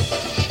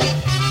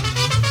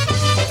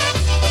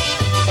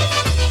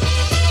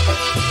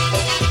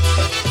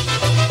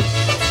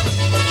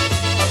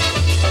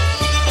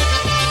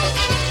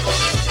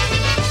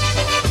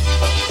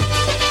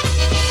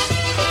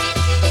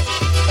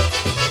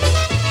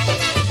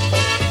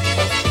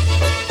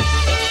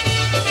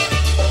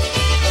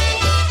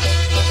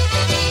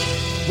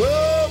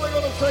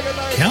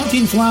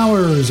 Counting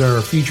Flowers,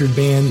 our featured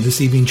band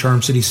this evening,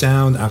 Charm City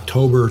Sound,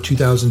 October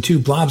 2002,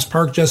 Blobbs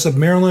Park, Jessup,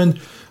 Maryland.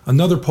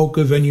 Another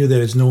polka venue that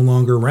is no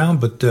longer around,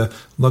 but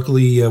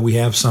luckily we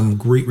have some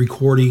great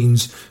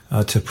recordings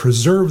to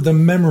preserve the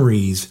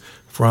memories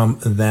from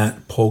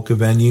that polka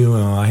venue.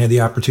 I had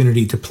the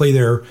opportunity to play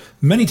there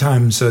many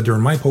times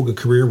during my polka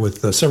career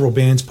with several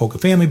bands, Polka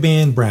Family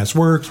Band, Brass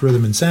Works,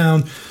 Rhythm and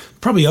Sound,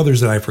 probably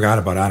others that I forgot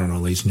about. I don't know,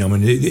 ladies and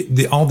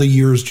gentlemen. All the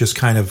years just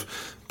kind of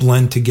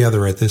blend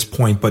together at this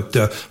point. But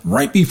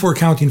right before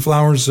Counting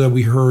Flowers,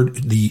 we heard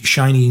the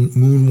Shining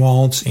Moon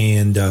Waltz,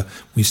 and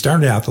we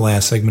started out the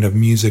last segment of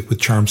music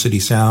with Charm City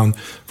Sound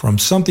from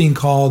something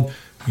called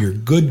Your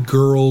Good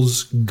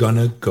Girl's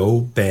Gonna Go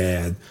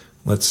Bad.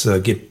 Let's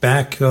get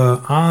back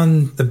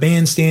on the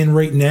bandstand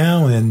right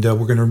now, and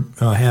we're going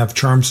to have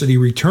Charm City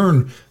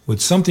return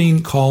with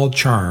something called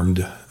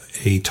Charmed,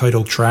 a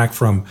title track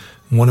from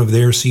one of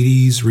their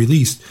CDs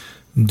released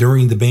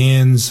during the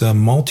band's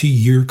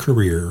multi-year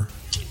career.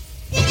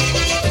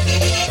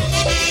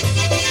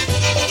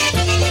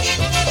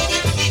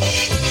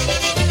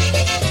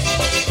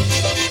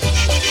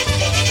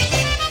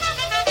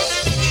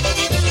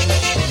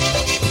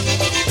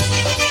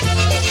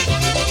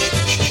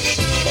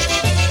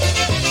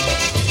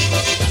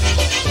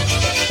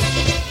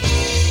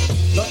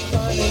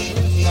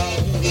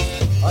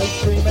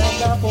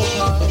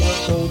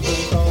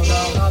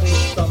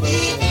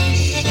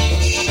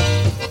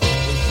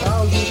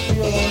 How you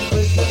feel on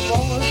Christmas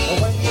morning, or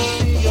when you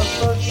see your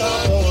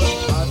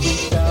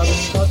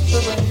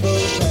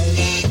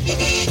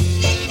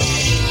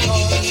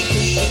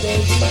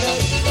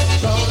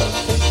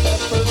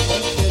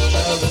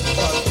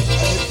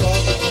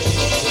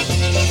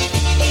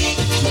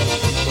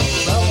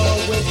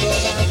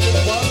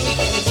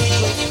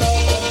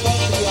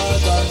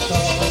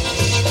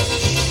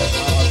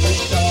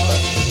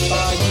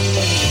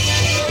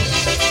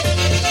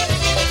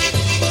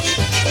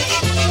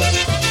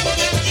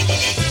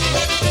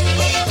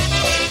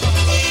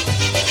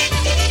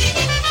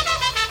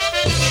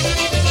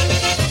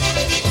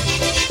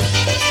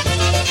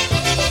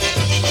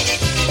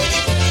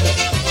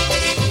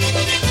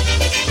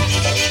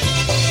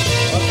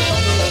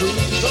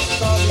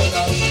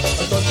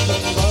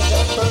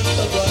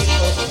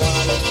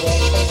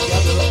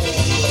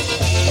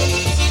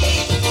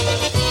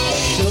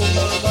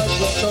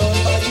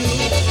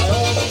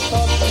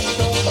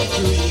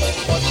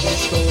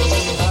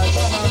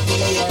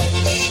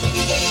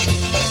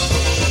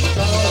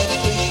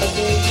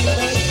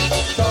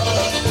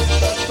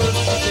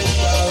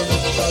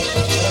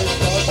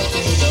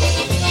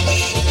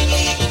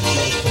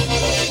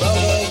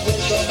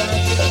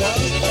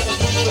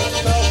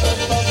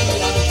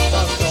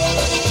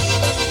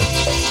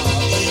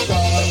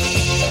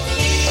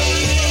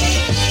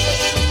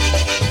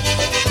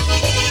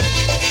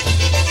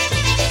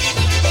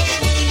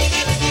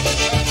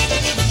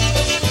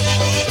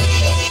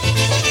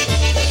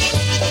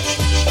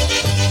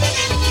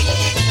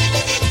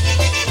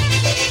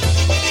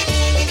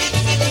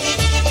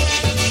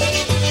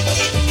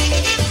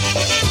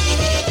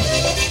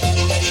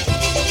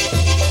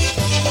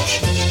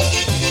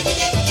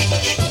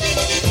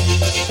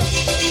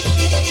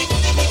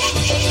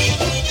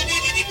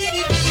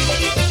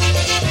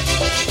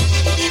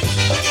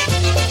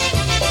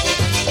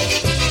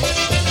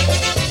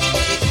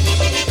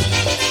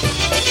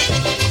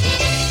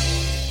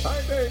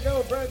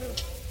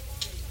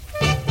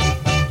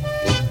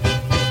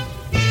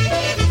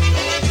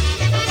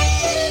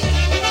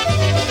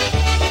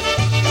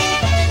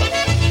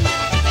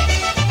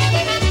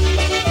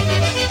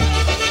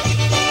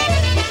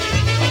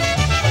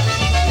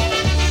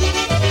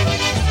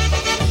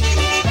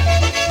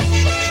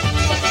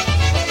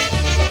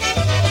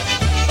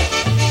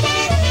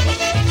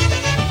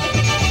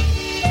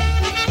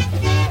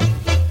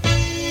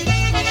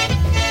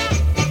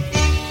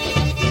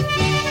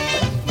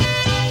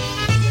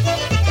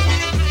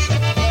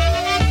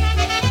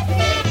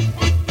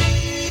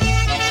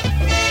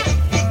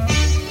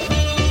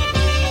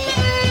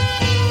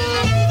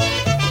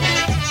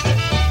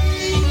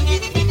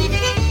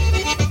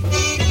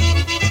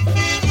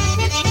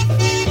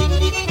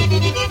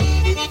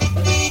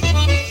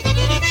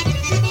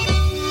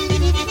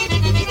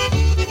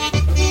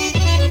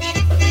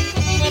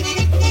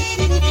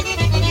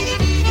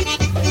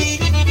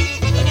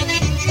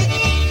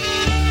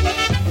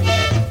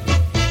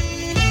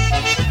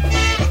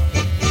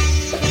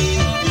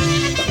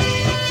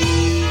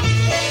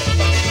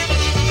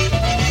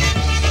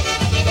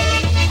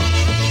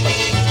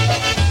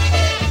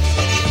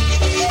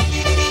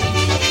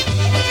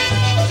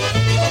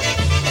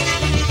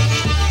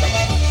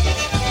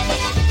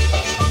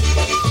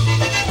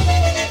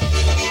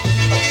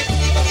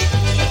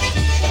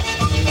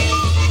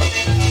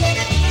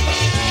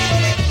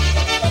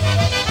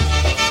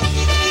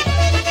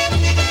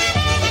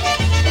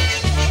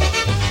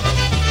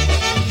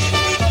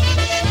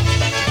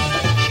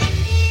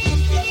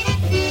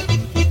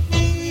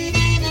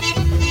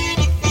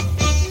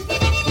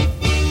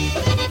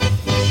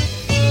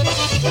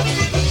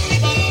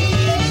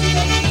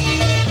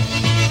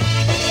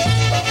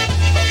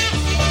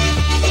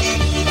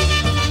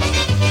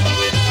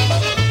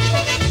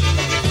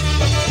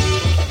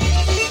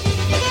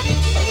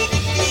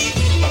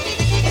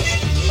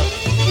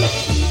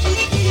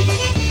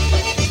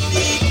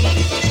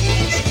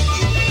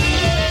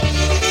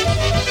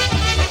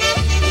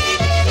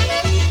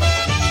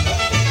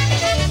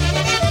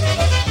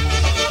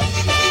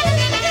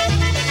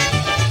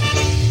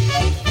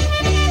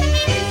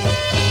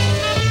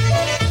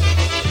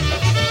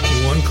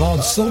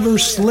Silver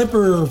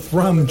Slipper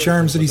from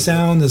Charm City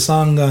Sound, the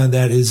song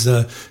that is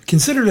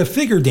considered a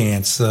figure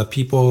dance.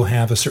 People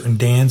have a certain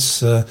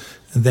dance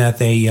that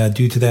they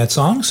do to that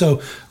song.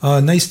 So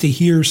nice to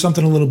hear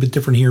something a little bit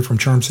different here from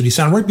Charm City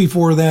Sound. Right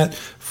before that,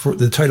 for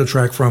the title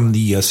track from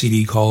the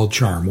CD called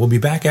Charm. We'll be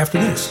back after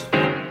this.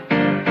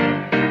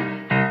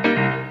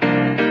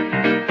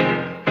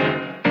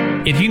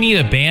 If you need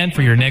a band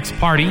for your next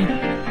party,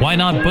 why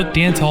not book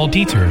Dance Hall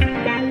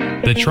Detour,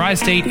 the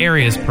tri-state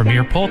area's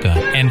premier polka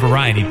and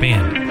variety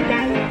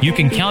band. You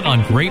can count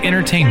on great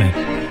entertainment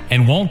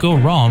and won't go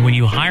wrong when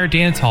you hire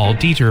Dance Hall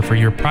Detour for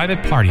your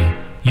private party,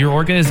 your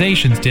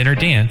organization's dinner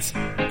dance,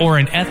 or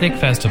an ethnic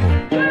festival.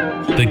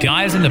 The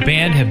guys in the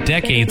band have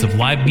decades of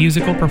live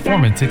musical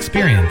performance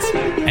experience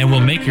and will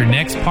make your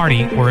next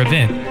party or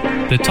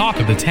event the talk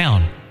of the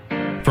town.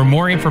 For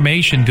more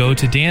information, go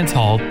to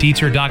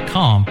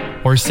dancehalldetour.com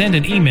or send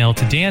an email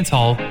to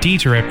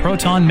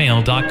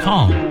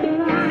dancehalldetour@protonmail.com.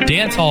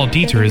 Dance Hall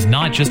Detour is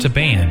not just a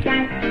band,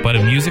 but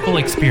a musical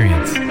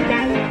experience.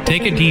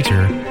 Take a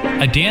detour,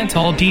 a Dance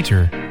Hall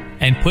Detour,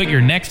 and put your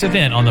next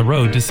event on the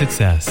road to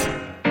success.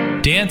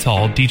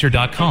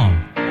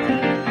 dancehalldetour.com.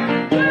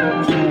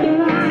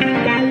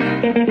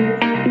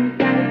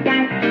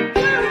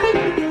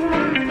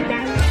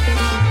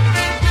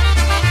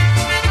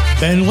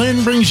 Ben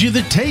Lynn brings you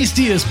the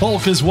tastiest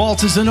polkas,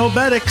 waltzes, and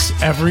obetics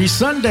every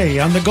Sunday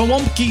on the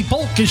Gołąbki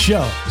Polka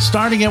Show,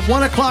 starting at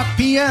 1 o'clock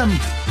p.m.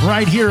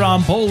 right here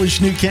on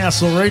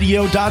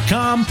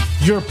PolishNewcastleRadio.com,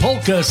 your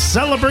polka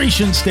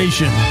celebration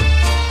station.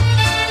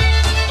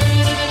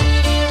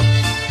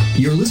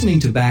 You're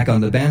listening to Back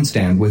on the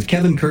Bandstand with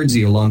Kevin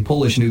Kurdziel on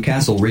Polish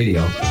Newcastle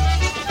Radio.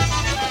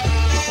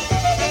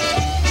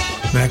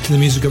 Back to the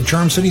music of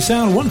Charm City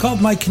Sound, one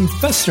called My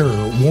Confessor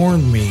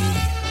Warned Me.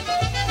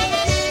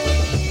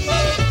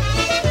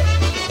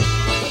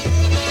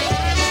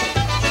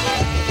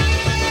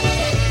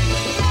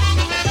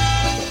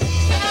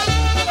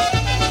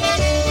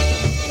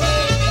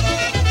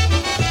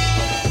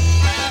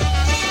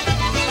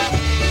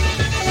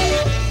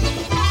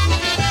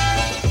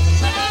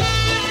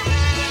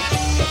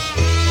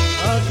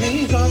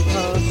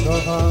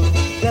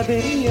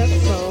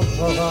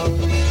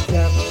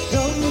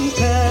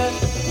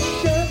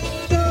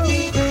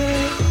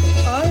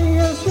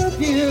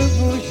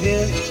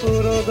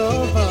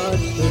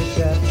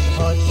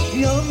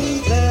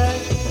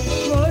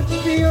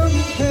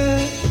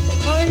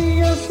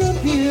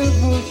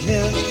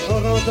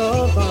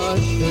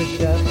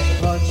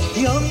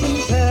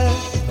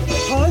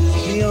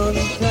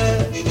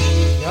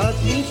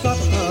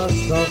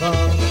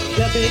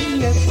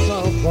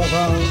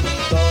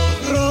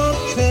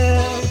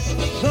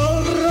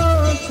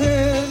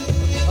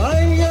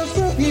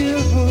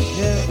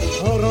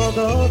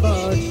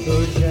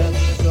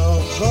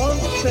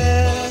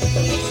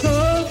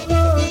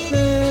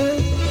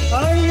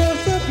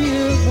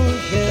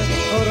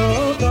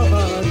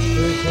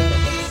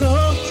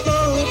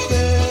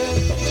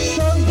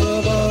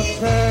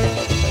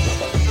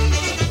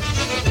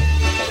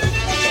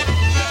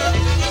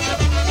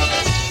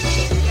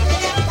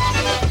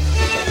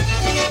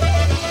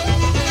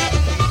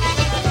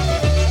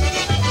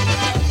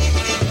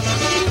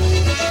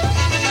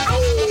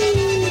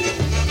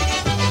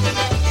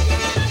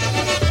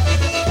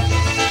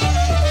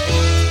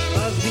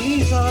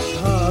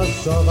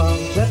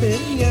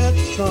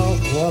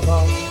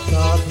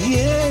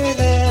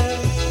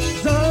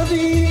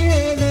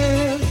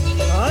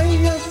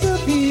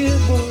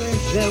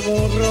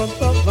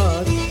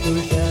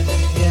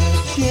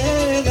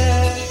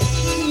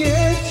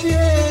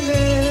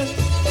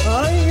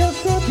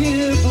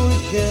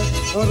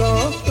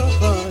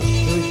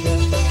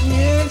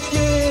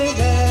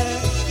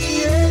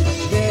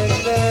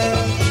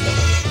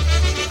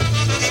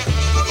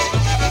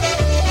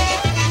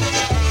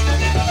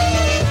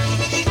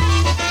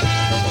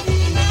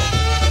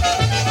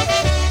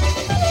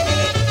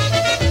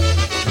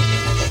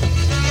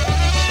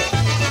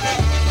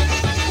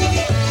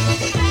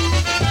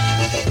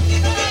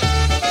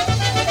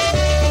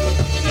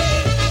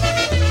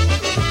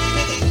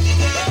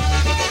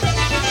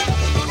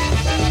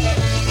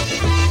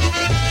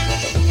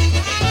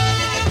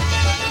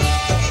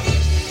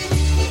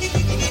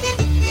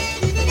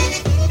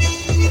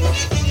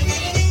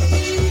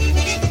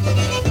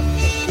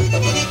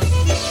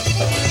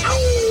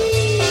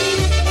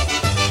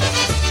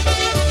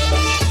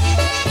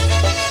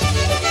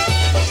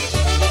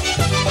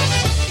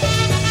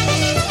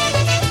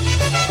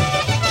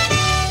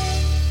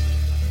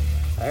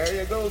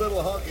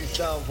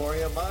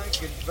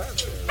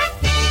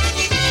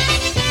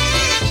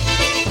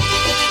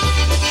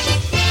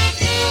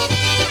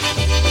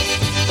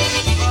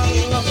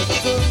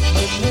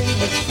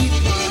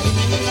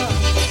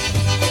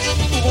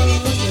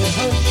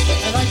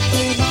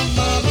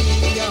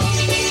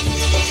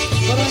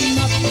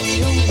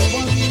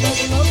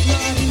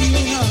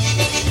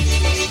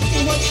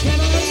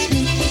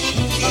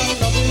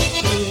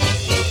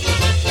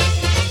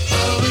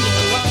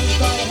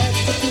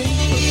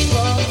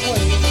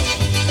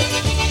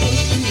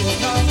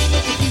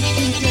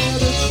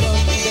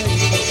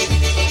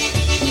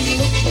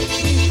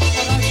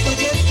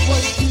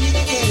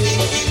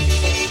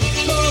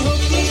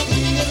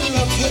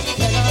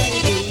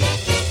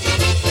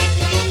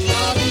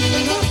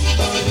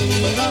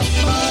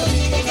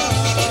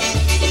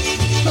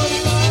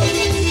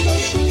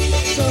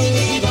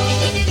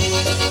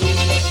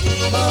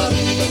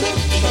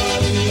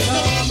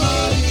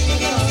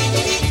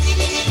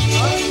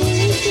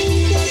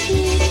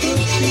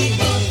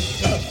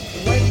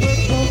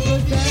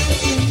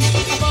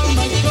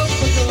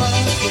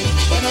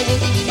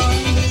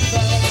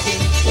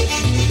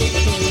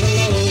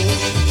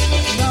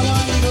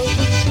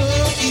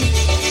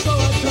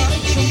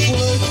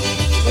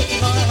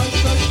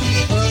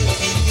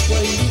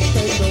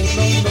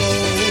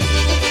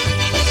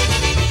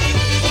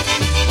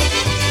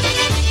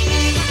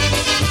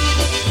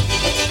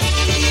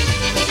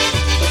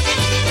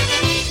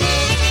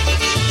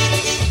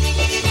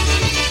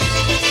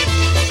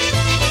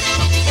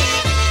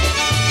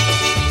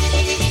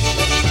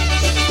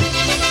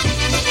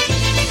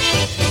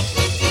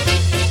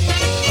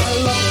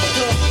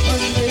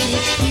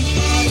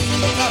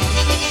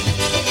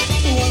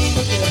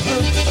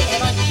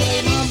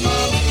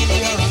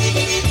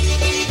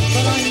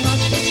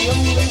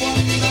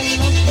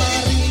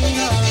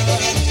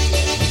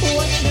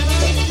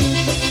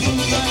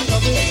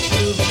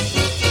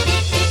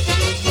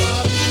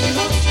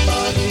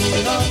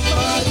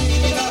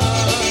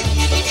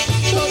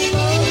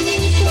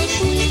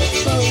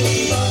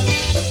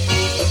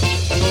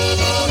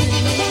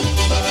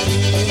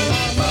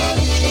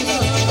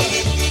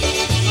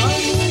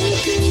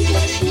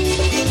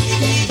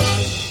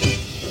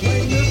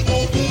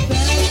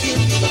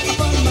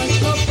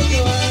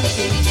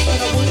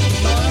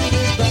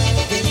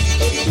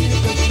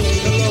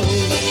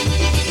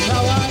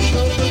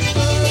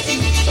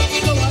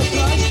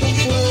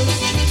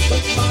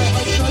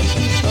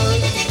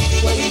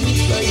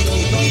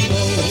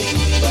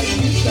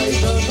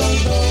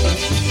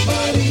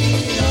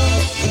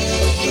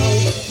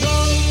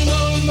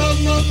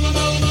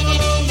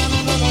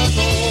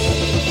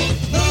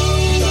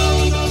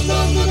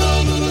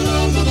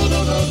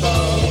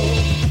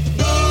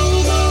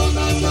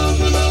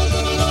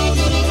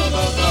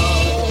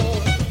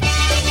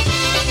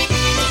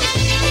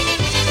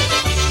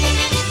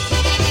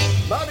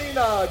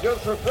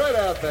 for Fred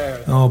out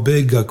there. Oh,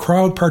 big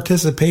crowd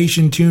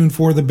participation tune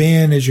for the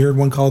band, as you heard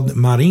one called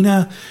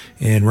Marina.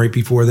 And right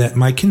before that,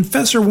 My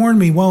Confessor Warned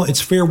Me. Well,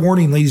 it's fair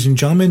warning, ladies and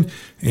gentlemen.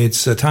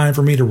 It's time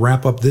for me to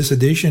wrap up this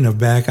edition of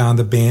Back on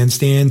the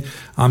Bandstand.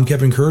 I'm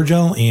Kevin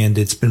Kurgel, and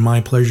it's been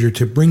my pleasure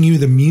to bring you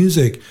the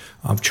music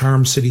of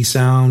Charm City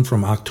Sound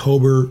from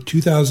October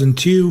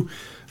 2002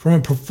 from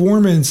a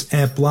performance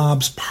at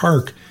Blobs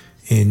Park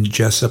in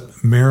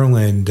Jessup,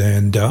 Maryland.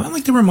 And I'd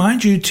like to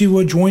remind you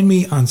to join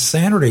me on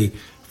Saturday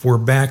for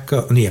Back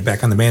on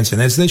the Bandstand.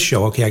 That's this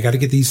show. Okay, I got to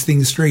get these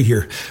things straight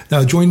here.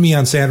 Now, join me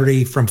on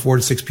Saturday from 4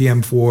 to 6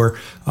 p.m. for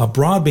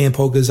Broadband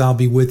Polkas. I'll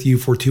be with you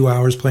for 2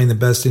 hours playing the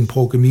best in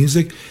polka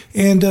music.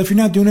 And if you're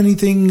not doing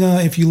anything,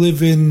 if you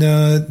live in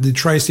the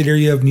tri-state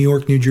area of New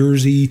York, New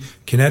Jersey,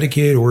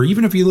 Connecticut, or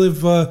even if you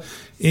live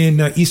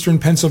in eastern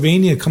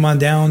Pennsylvania, come on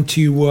down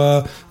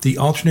to the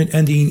Alternate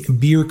Ending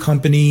Beer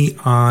Company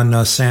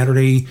on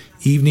Saturday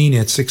evening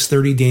at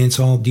 6:30. Dance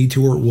Hall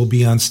Detour will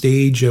be on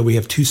stage. We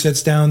have 2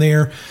 sets down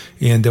there,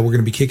 and we're going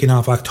to be kicking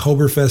off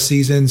Oktoberfest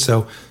season.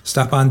 So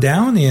stop on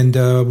down, and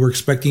we're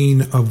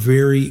expecting a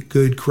very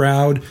good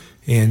crowd,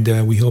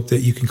 and we hope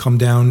that you can come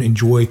down,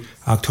 enjoy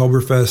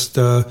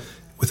Oktoberfest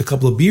with a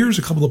couple of beers,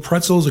 a couple of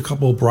pretzels, a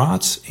couple of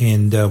brats,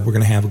 and we're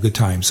going to have a good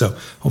time. So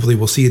hopefully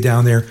we'll see you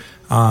down there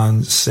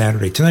on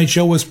Saturday. Tonight's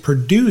show was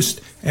produced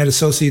at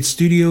Associate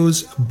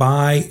Studios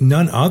by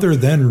none other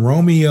than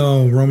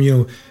Romeo.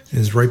 Romeo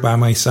is right by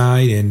my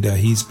side, and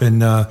he's been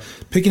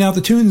picking out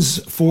the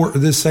tunes for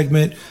this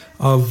segment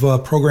of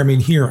programming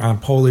here on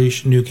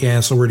Polish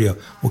Newcastle Radio.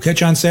 We'll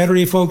catch you on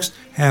Saturday, folks.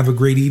 Have a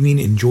great evening.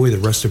 Enjoy the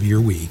rest of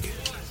your week.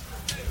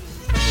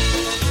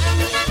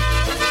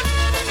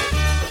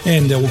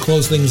 And we'll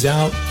close things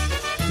out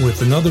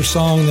with another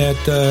song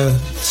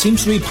that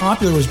seems to be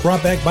popular. It was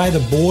brought back by the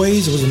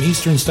Boys. It was an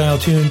Eastern style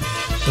tune.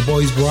 The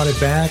Boys brought it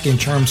back, and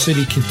Charm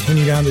City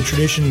continued on the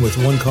tradition with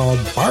one called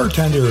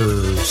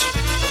Bartenders.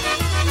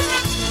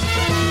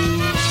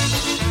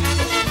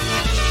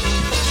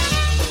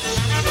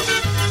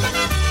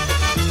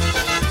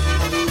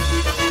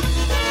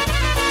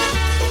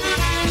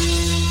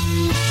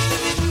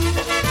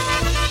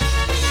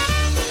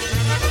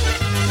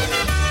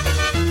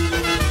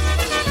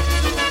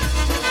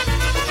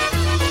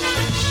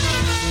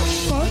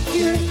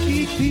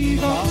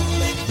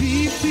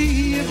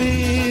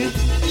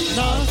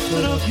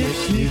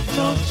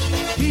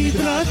 I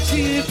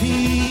bracie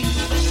pi,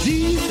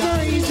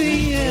 dzisiaj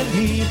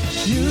żyjemy,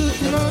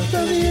 jutro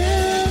to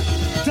wie.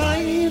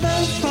 Daj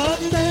nam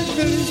Panem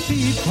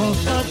wyspij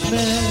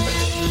posadne,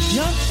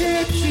 jak się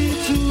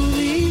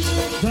przytulisz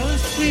do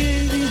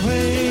swojej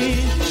miłej.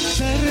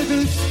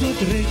 Serduszko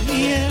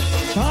drgnie,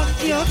 tak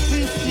jak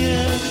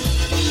wysnie,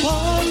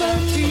 Pana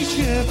ci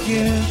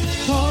ciebie,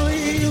 to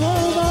i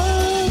mowa.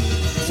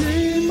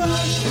 Ty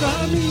masz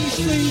na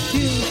myśli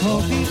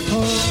tylko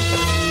wiko.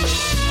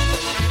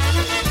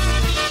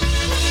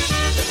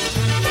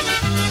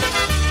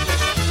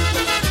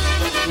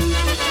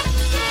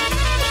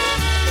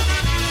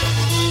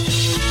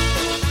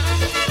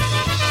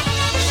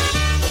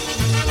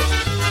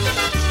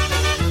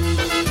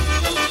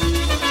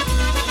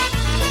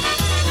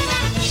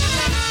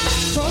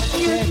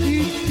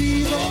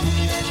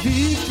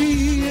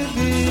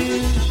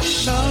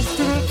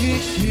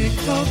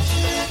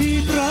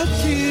 I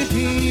bracie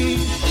pi,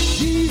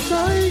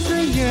 dzisiaj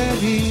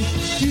żyjemy,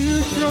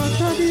 jutro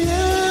to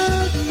wie.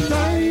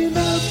 Daj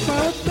nam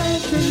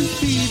Panem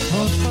wyspij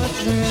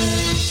posadne,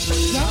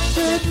 jak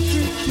się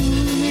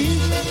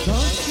przytulisz do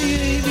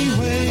swojej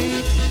miłej.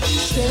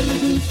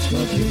 Serduszko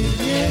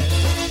drgnie,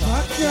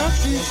 tak jak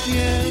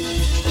wysnie,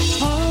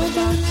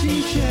 Pana ci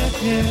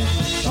ciebie,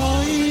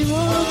 oj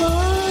mowa.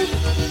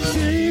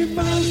 Ty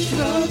masz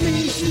na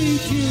myśli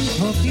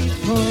tylko.